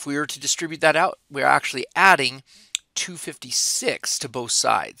 But if we were to distribute that out, we're actually adding 256 to both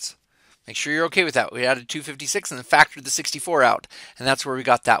sides. Make sure you're okay with that. We added 256 and then factored the 64 out. And that's where we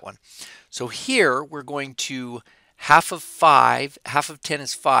got that one. So here we're going to half of 10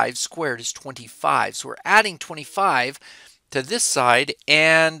 is 5, squared is 25. So we're adding 25 to this side.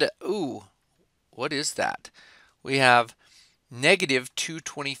 And, ooh, what is that? We have negative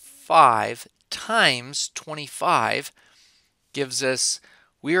 225 times 25 gives us,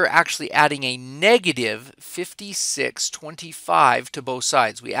 we are actually adding a negative 5625 to both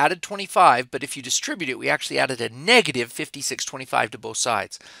sides. We added 25, but if you distribute it, we actually added a negative 5625 to both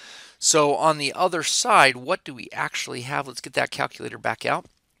sides. So on the other side, what do we actually have? Let's get that calculator back out.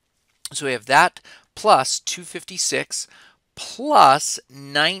 So we have that plus 256 plus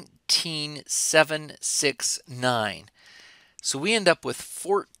 19,769. So we end up with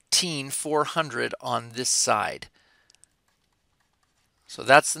 14,400 on this side. So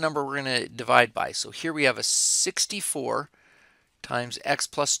that's the number we're going to divide by. So here we have a 64 times x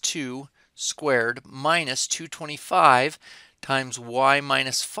plus 2 squared minus 225 times y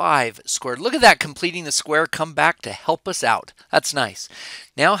minus 5 squared. Look at that, completing the square, come back to help us out. That's nice.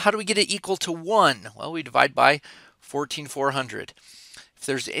 Now how do we get it equal to 1? Well, we divide by 14,400. If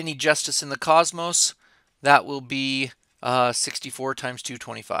there's any justice in the cosmos, that will be 64 times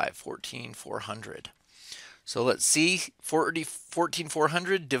 225, 14,400. So let's see,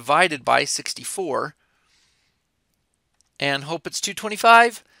 14,400 divided by 64, and hope it's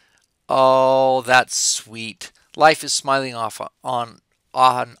 225. Oh, that's sweet. Life is smiling off on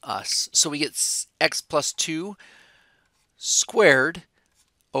us. So we get x plus 2 squared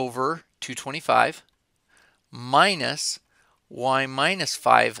over 225 minus y minus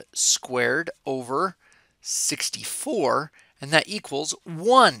 5 squared over 64, and that equals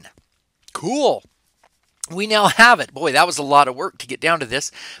 1. Cool. We now have it. Boy, that was a lot of work to get down to this,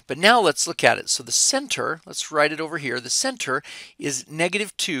 but now let's look at it. So the center, let's write it over here. The center is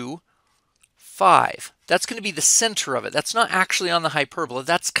negative 2, 5. That's going to be the center of it. That's not actually on the hyperbola.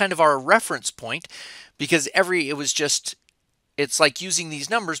 That's kind of our reference point, because it's like using these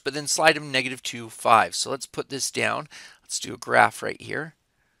numbers, but then slide them negative 2, 5. So let's put this down. Let's do a graph right here.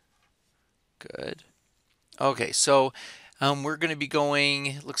 Good. Okay, so We're going to be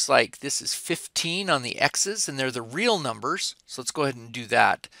going, looks like this is 15 on the x's, and they're the real numbers. So let's go ahead and do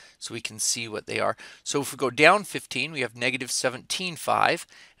that so we can see what they are. So if we go down 15, we have negative 17, 5.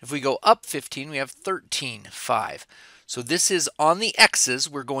 If we go up 15, we have 13, 5. So this is on the x's.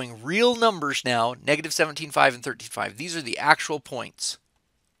 We're going real numbers now, negative 17, 5, and 13, 5. These are the actual points.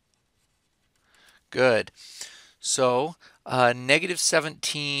 Good. So negative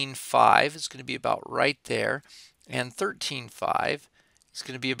 17, 5 is going to be about right there. And 13, 5 is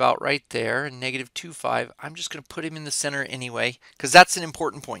going to be about right there. And negative 2, 5, I'm just going to put him in the center anyway, because that's an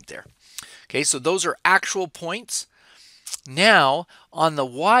important point there. Okay, so those are actual points. Now, on the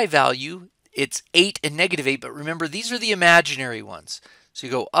y value, it's 8 and negative 8, but remember, these are the imaginary ones. So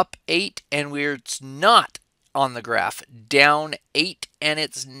you go up 8, and it's not on the graph. Down 8, and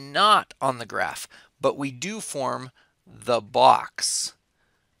it's not on the graph. But we do form the box.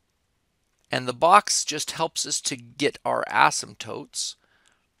 And the box just helps us to get our asymptotes.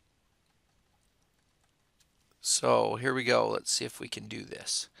 So here we go. Let's see if we can do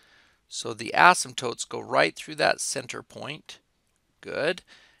this. So the asymptotes go right through that center point. Good.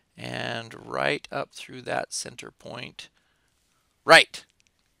 And right up through that center point. Right.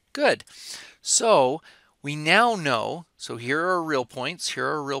 Good. So we now know, so here are real points. Here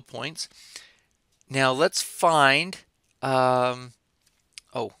are real points. Now let's find, let's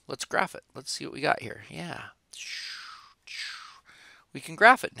graph it. Let's see what we got here. Yeah. We can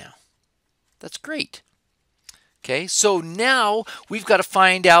graph it now. That's great. Okay, so now we've got to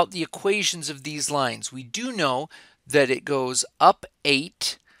find out the equations of these lines. We do know that it goes up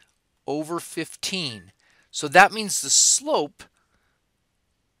 8 over 15. So that means the slope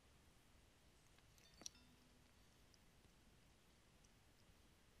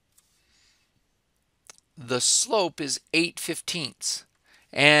is 8/15.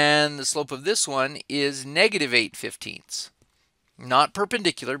 And the slope of this one is negative 8/15. Not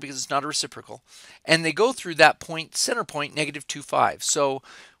perpendicular because it's not a reciprocal. And they go through that point, center point, negative 2, 5. So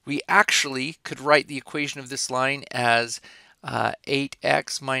we actually could write the equation of this line as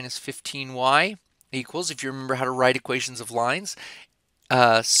 8x minus 15y equals, if you remember how to write equations of lines,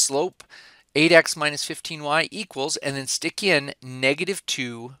 slope 8x minus 15y equals, and then stick in negative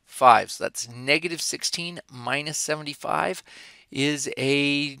 2, 5. So that's negative 16 minus 75 is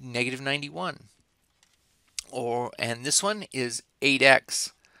a negative 91. And this one is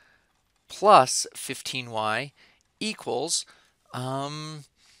 8x plus 15y equals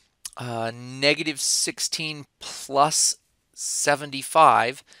negative 16 plus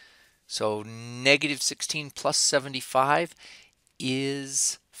 75. So negative 16 plus 75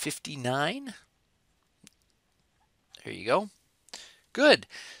 is 59. There you go. Good.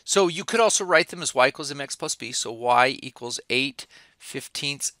 So you could also write them as y equals mx plus b. So y equals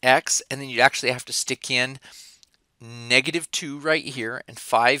 8/15 x, and then you'd actually have to stick in negative 2 right here and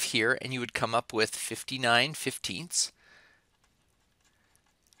 5 here, and you would come up with 59/15.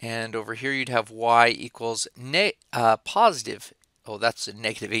 And over here you'd have y equals positive, oh, that's a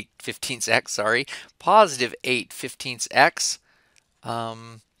negative 8/15 x, sorry, positive 8/15 x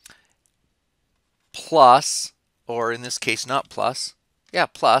plus, or in this case not plus, yeah,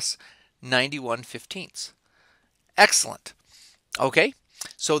 plus 91/15. Excellent. Okay,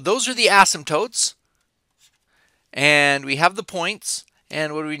 so those are the asymptotes, and we have the points.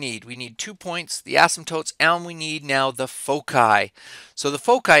 And what do we need? We need 2 points, the asymptotes, and we need now the foci. So the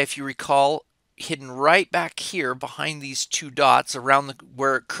foci, if you recall, hidden right back here behind these 2 dots around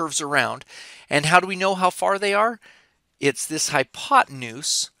where it curves around. And how do we know how far they are? It's this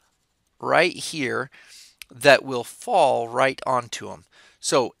hypotenuse right here that will fall right onto them.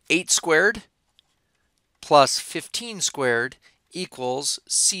 So 8 squared plus 15 squared equals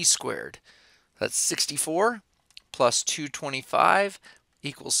c squared. That's 64 plus 225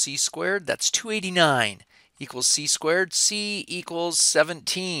 equals c squared. That's 289 equals c squared. C equals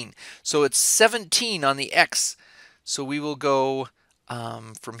 17. So it's 17 on the x. So we will go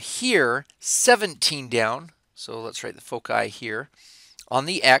from here 17 down. So let's write the foci here on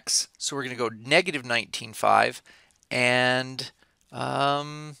the x. So we're going to go negative 19.5 and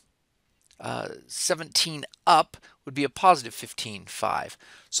 17 up would be a positive 15.5.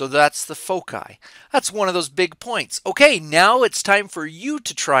 So that's the foci. That's one of those big points. Okay, now it's time for you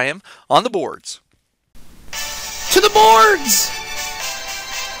to try them on the boards. To the boards!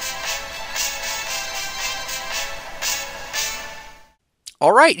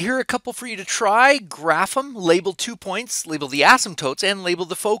 All right, here are a couple for you to try. Graph them, label 2 points, label the asymptotes, and label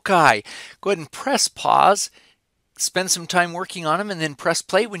the foci. Go ahead and press pause, spend some time working on them, and then press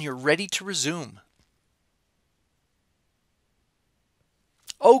play when you're ready to resume.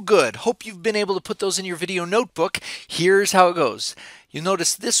 Oh, good. Hope you've been able to put those in your video notebook. Here's how it goes. You'll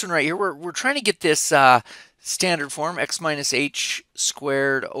notice this one right here. We're trying to get this standard form, x minus h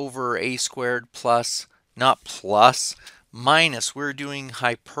squared over a squared plus, not plus, minus, we're doing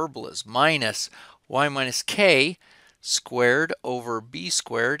hyperbolas, minus y minus k squared over b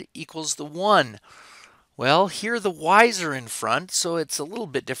squared equals the 1. Well, here the y's are in front, so it's a little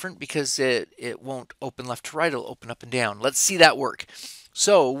bit different because it won't open left to right, it'll open up and down. Let's see that work.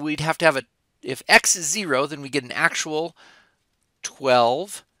 So we'd have to have if x is 0, then we get an actual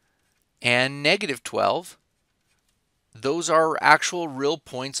 12 and negative 12. Those are actual real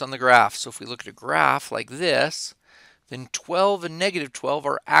points on the graph. So if we look at a graph like this, then 12 and negative 12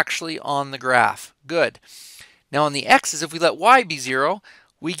 are actually on the graph. Good. Now on the x's, if we let y be 0,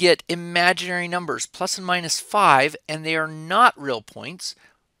 we get imaginary numbers, plus and minus 5, and they are not real points.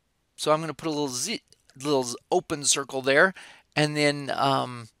 So I'm going to put a little open circle there, and then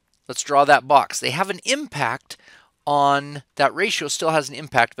let's draw that box. They have an impact on that ratio, still has an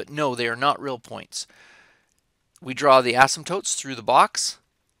impact, but no, they are not real points. We draw the asymptotes through the box.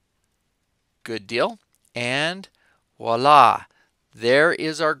 Good deal. And voila, there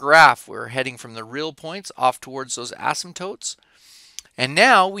is our graph. We're heading from the real points off towards those asymptotes. And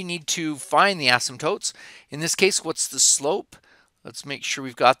now we need to find the asymptotes. In this case, what's the slope? Let's make sure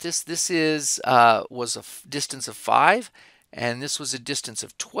we've got this. This was a distance of 5, and this was a distance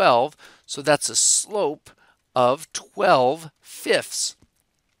of 12. So that's a slope of 12 fifths.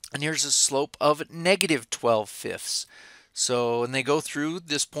 And here's a slope of negative 12 fifths. So, and they go through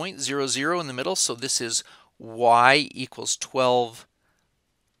this point, 0, 0 in the middle. So this is y equals 12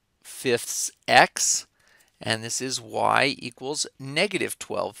 fifths x. And this is y equals negative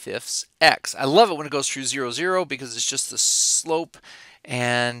 12 fifths x. I love it when it goes through 0, 0 because it's just the slope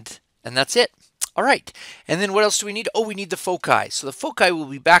and that's it. All right, and then what else do we need? Oh, we need the foci. So the foci will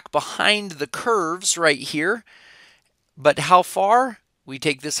be back behind the curves right here. But how far? We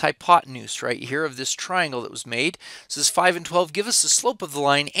take this hypotenuse right here of this triangle that was made. So this 5 and 12 give us the slope of the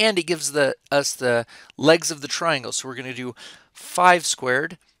line, and it gives us the legs of the triangle. So we're going to do 5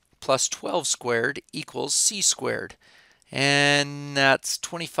 squared plus 12 squared equals c squared. And that's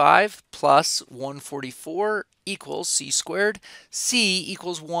 25 plus 144 equals c squared. C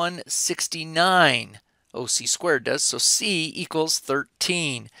equals 169. Oh, c squared does. So c equals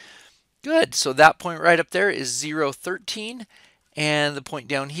 13. Good. So that point right up there is 0, 13. And the point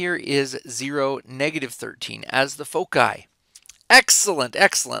down here is 0, negative 13 as the foci. Excellent,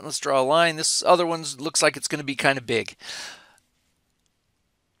 excellent. Let's draw a line. This other one looks like it's going to be kind of big.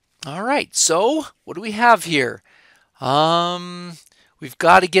 All right, so what do we have here? We've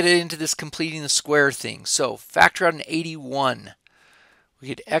got to get it into this completing the square thing. So factor out an 81. We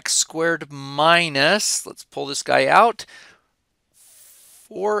get x squared minus, let's pull this guy out,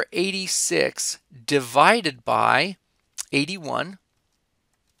 486 divided by 81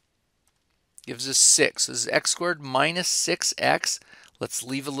 gives us 6. This is x squared minus 6x. Let's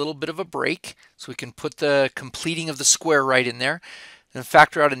leave a little bit of a break so we can put the completing of the square right in there. Then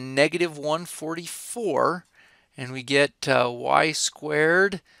factor out a negative 144, and we get y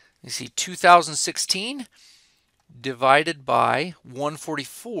squared, you see 2016 divided by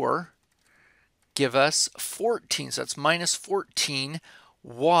 144 give us 14. So that's minus 14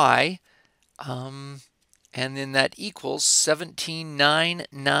 y, and then that equals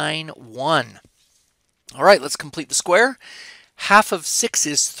 17,991. All right, let's complete the square. Half of 6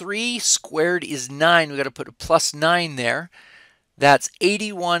 is 3, squared is 9. We've got to put a plus 9 there. That's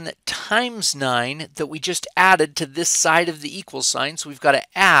 81 times 9 that we just added to this side of the equal sign. So we've got to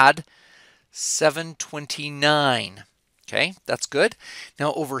add 729. Okay, that's good.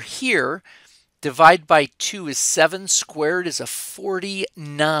 Now over here, divide by 2 is 7, squared is a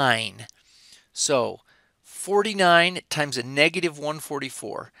 49. So 49 times a negative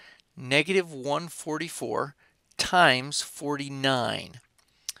 144. Negative 144 times 49.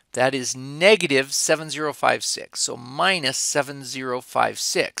 That is negative 7056. So minus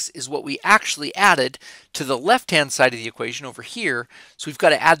 7056 is what we actually added to the left-hand side of the equation over here. So we've got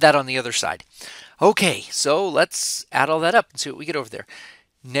to add that on the other side. Okay, so let's add all that up and see what we get over there.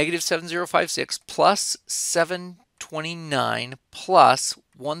 Negative 7056 plus 729 plus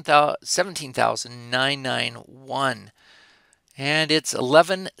 17,991. And it's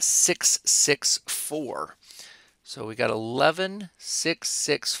 11,664. So we got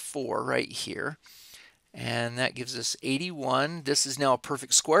 11,664 right here. And that gives us 81. This is now a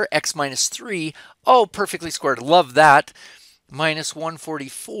perfect square. X minus 3. Oh, perfectly squared. Love that. Minus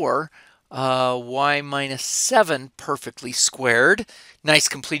 144. y minus 7 perfectly squared. Nice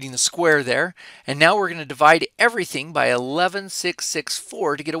completing the square there. And now we're going to divide everything by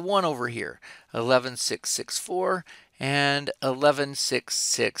 11,664 to get a 1 over here. 11,664 and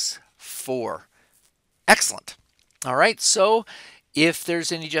 11,664. Excellent. All right, so if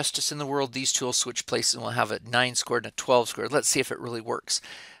there's any justice in the world, these two will switch places and we'll have a 9 squared and a 12 squared. Let's see if it really works.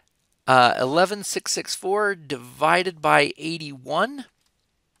 11,664 divided by 81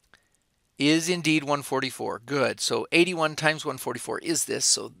 is indeed 144. Good. So 81 times 144 is this.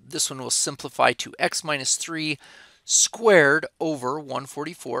 So this one will simplify to x minus 3 squared over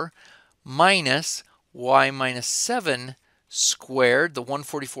 144 minus y minus 7 squared. The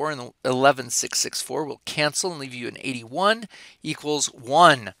 144 and the 11,664 will cancel and leave you an 81 equals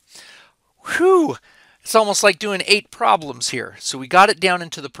 1. Whew! It's almost like doing 8 problems here. So we got it down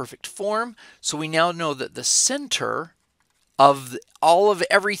into the perfect form. So we now know that the center of all of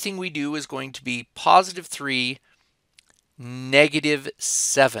everything we do is going to be positive 3, negative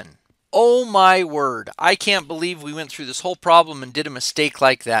 7. Oh my word, I can't believe we went through this whole problem and did a mistake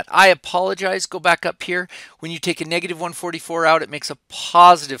like that. I apologize. Go back up here. When you take a negative 144 out, it makes a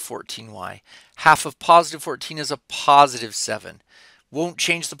positive 14y. Half of positive 14 is a positive 7. Won't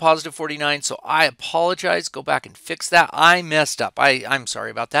change the positive 49, so I apologize. Go back and fix that. I messed up. I'm sorry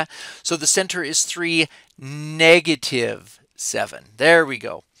about that. So the center is 3, negative 7. There we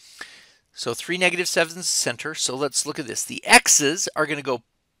go. So 3, negative 7 is the center. So let's look at this. The x's are going to go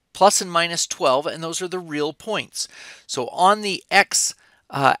plus and minus 12, and those are the real points. So on the x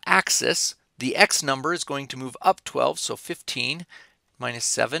axis, the x number is going to move up 12, so 15 minus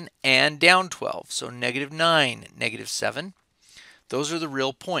 7, and down 12, so negative 9, negative 7. Those are the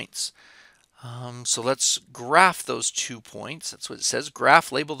real points. So let's graph those 2 points. That's what it says.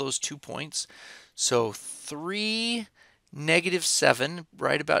 Graph, label those 2 points. So 3, negative 7,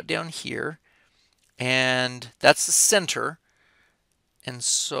 right about down here. And that's the center. And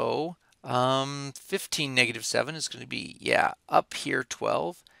so 15, negative 7 is going to be, yeah, up here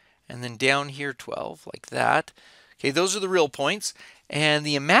 12. And then down here 12, like that. Okay, those are the real points. And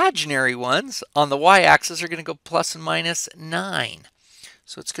the imaginary ones on the y-axis are going to go plus and minus 9.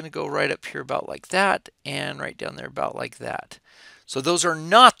 So it's going to go right up here about like that, and right down there about like that. So those are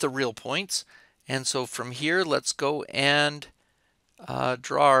not the real points. And so from here, let's go and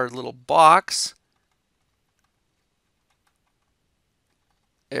draw our little box.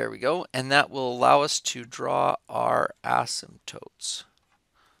 There we go. And that will allow us to draw our asymptotes.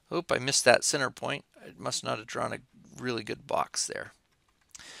 Oop, I missed that center point. I must not have drawn a really good box there.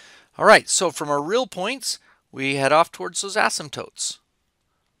 All right, so from our real points, we head off towards those asymptotes.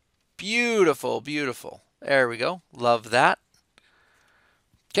 Beautiful, beautiful. There we go. Love that.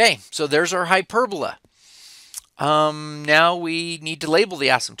 Okay, so there's our hyperbola. Now we need to label the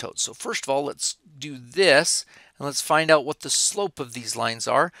asymptotes. So first of all, let's do this, and let's find out what the slope of these lines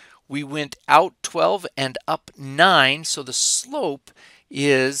are. We went out 12 and up 9, so the slope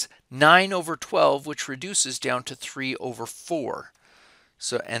is 9 over 12, which reduces down to 3 over 4.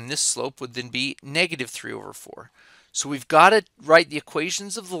 So, and this slope would then be negative 3 over 4. So we've got to write the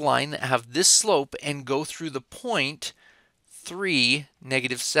equations of the line that have this slope and go through the point 3,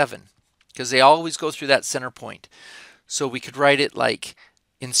 negative 7, because they always go through that center point. So we could write it like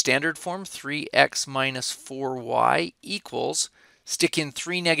in standard form, 3x minus 4y equals, stick in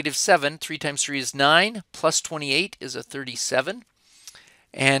 3, negative 7, 3 times 3 is 9, plus 28 is a 37.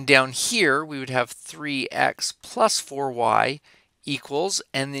 And down here, we would have 3x plus 4y equals,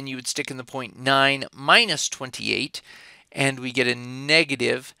 and then you would stick in the point 9 minus 28, and we get a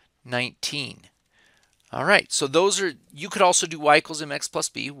negative 19. All right, so those are, you could also do y equals mx plus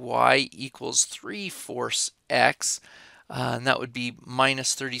b, y equals 3/4 x, and that would be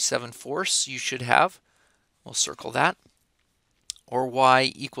minus 37/4 you should have. We'll circle that. Or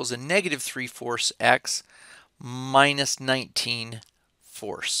y equals a negative 3/4 x minus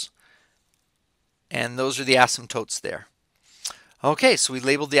 19/4. And those are the asymptotes there. Okay, so we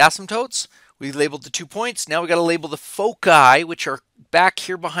labeled the asymptotes, we labeled the 2 points, now we got to label the foci, which are back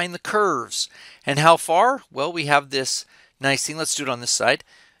here behind the curves. And how far? Well, we have this nice thing, let's do it on this side,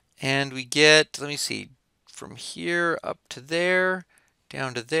 and we get, let me see, from here up to there,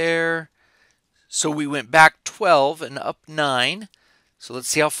 down to there. So we went back 12 and up 9, so let's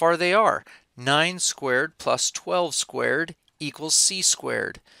see how far they are. 9 squared plus 12 squared equals c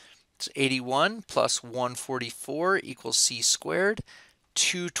squared. It's 81 plus 144 equals c squared.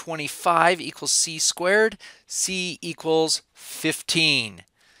 225 equals c squared. C equals 15.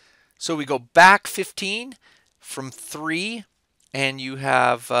 So we go back 15 from 3, and you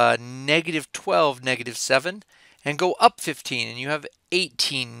have negative 12, negative 7. and go up 15, and you have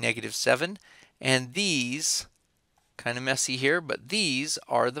 18, -7. And these, kind of messy here, but these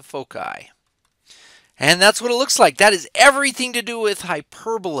are the foci. And that's what it looks like. That is everything to do with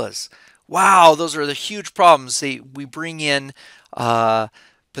hyperbolas. Wow, those are the huge problems. We bring in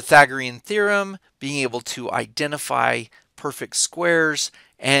Pythagorean theorem, being able to identify perfect squares,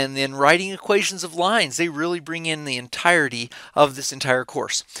 and then writing equations of lines. They really bring in the entirety of this entire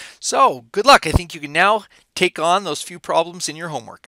course. So good luck. I think you can now take on those few problems in your homework.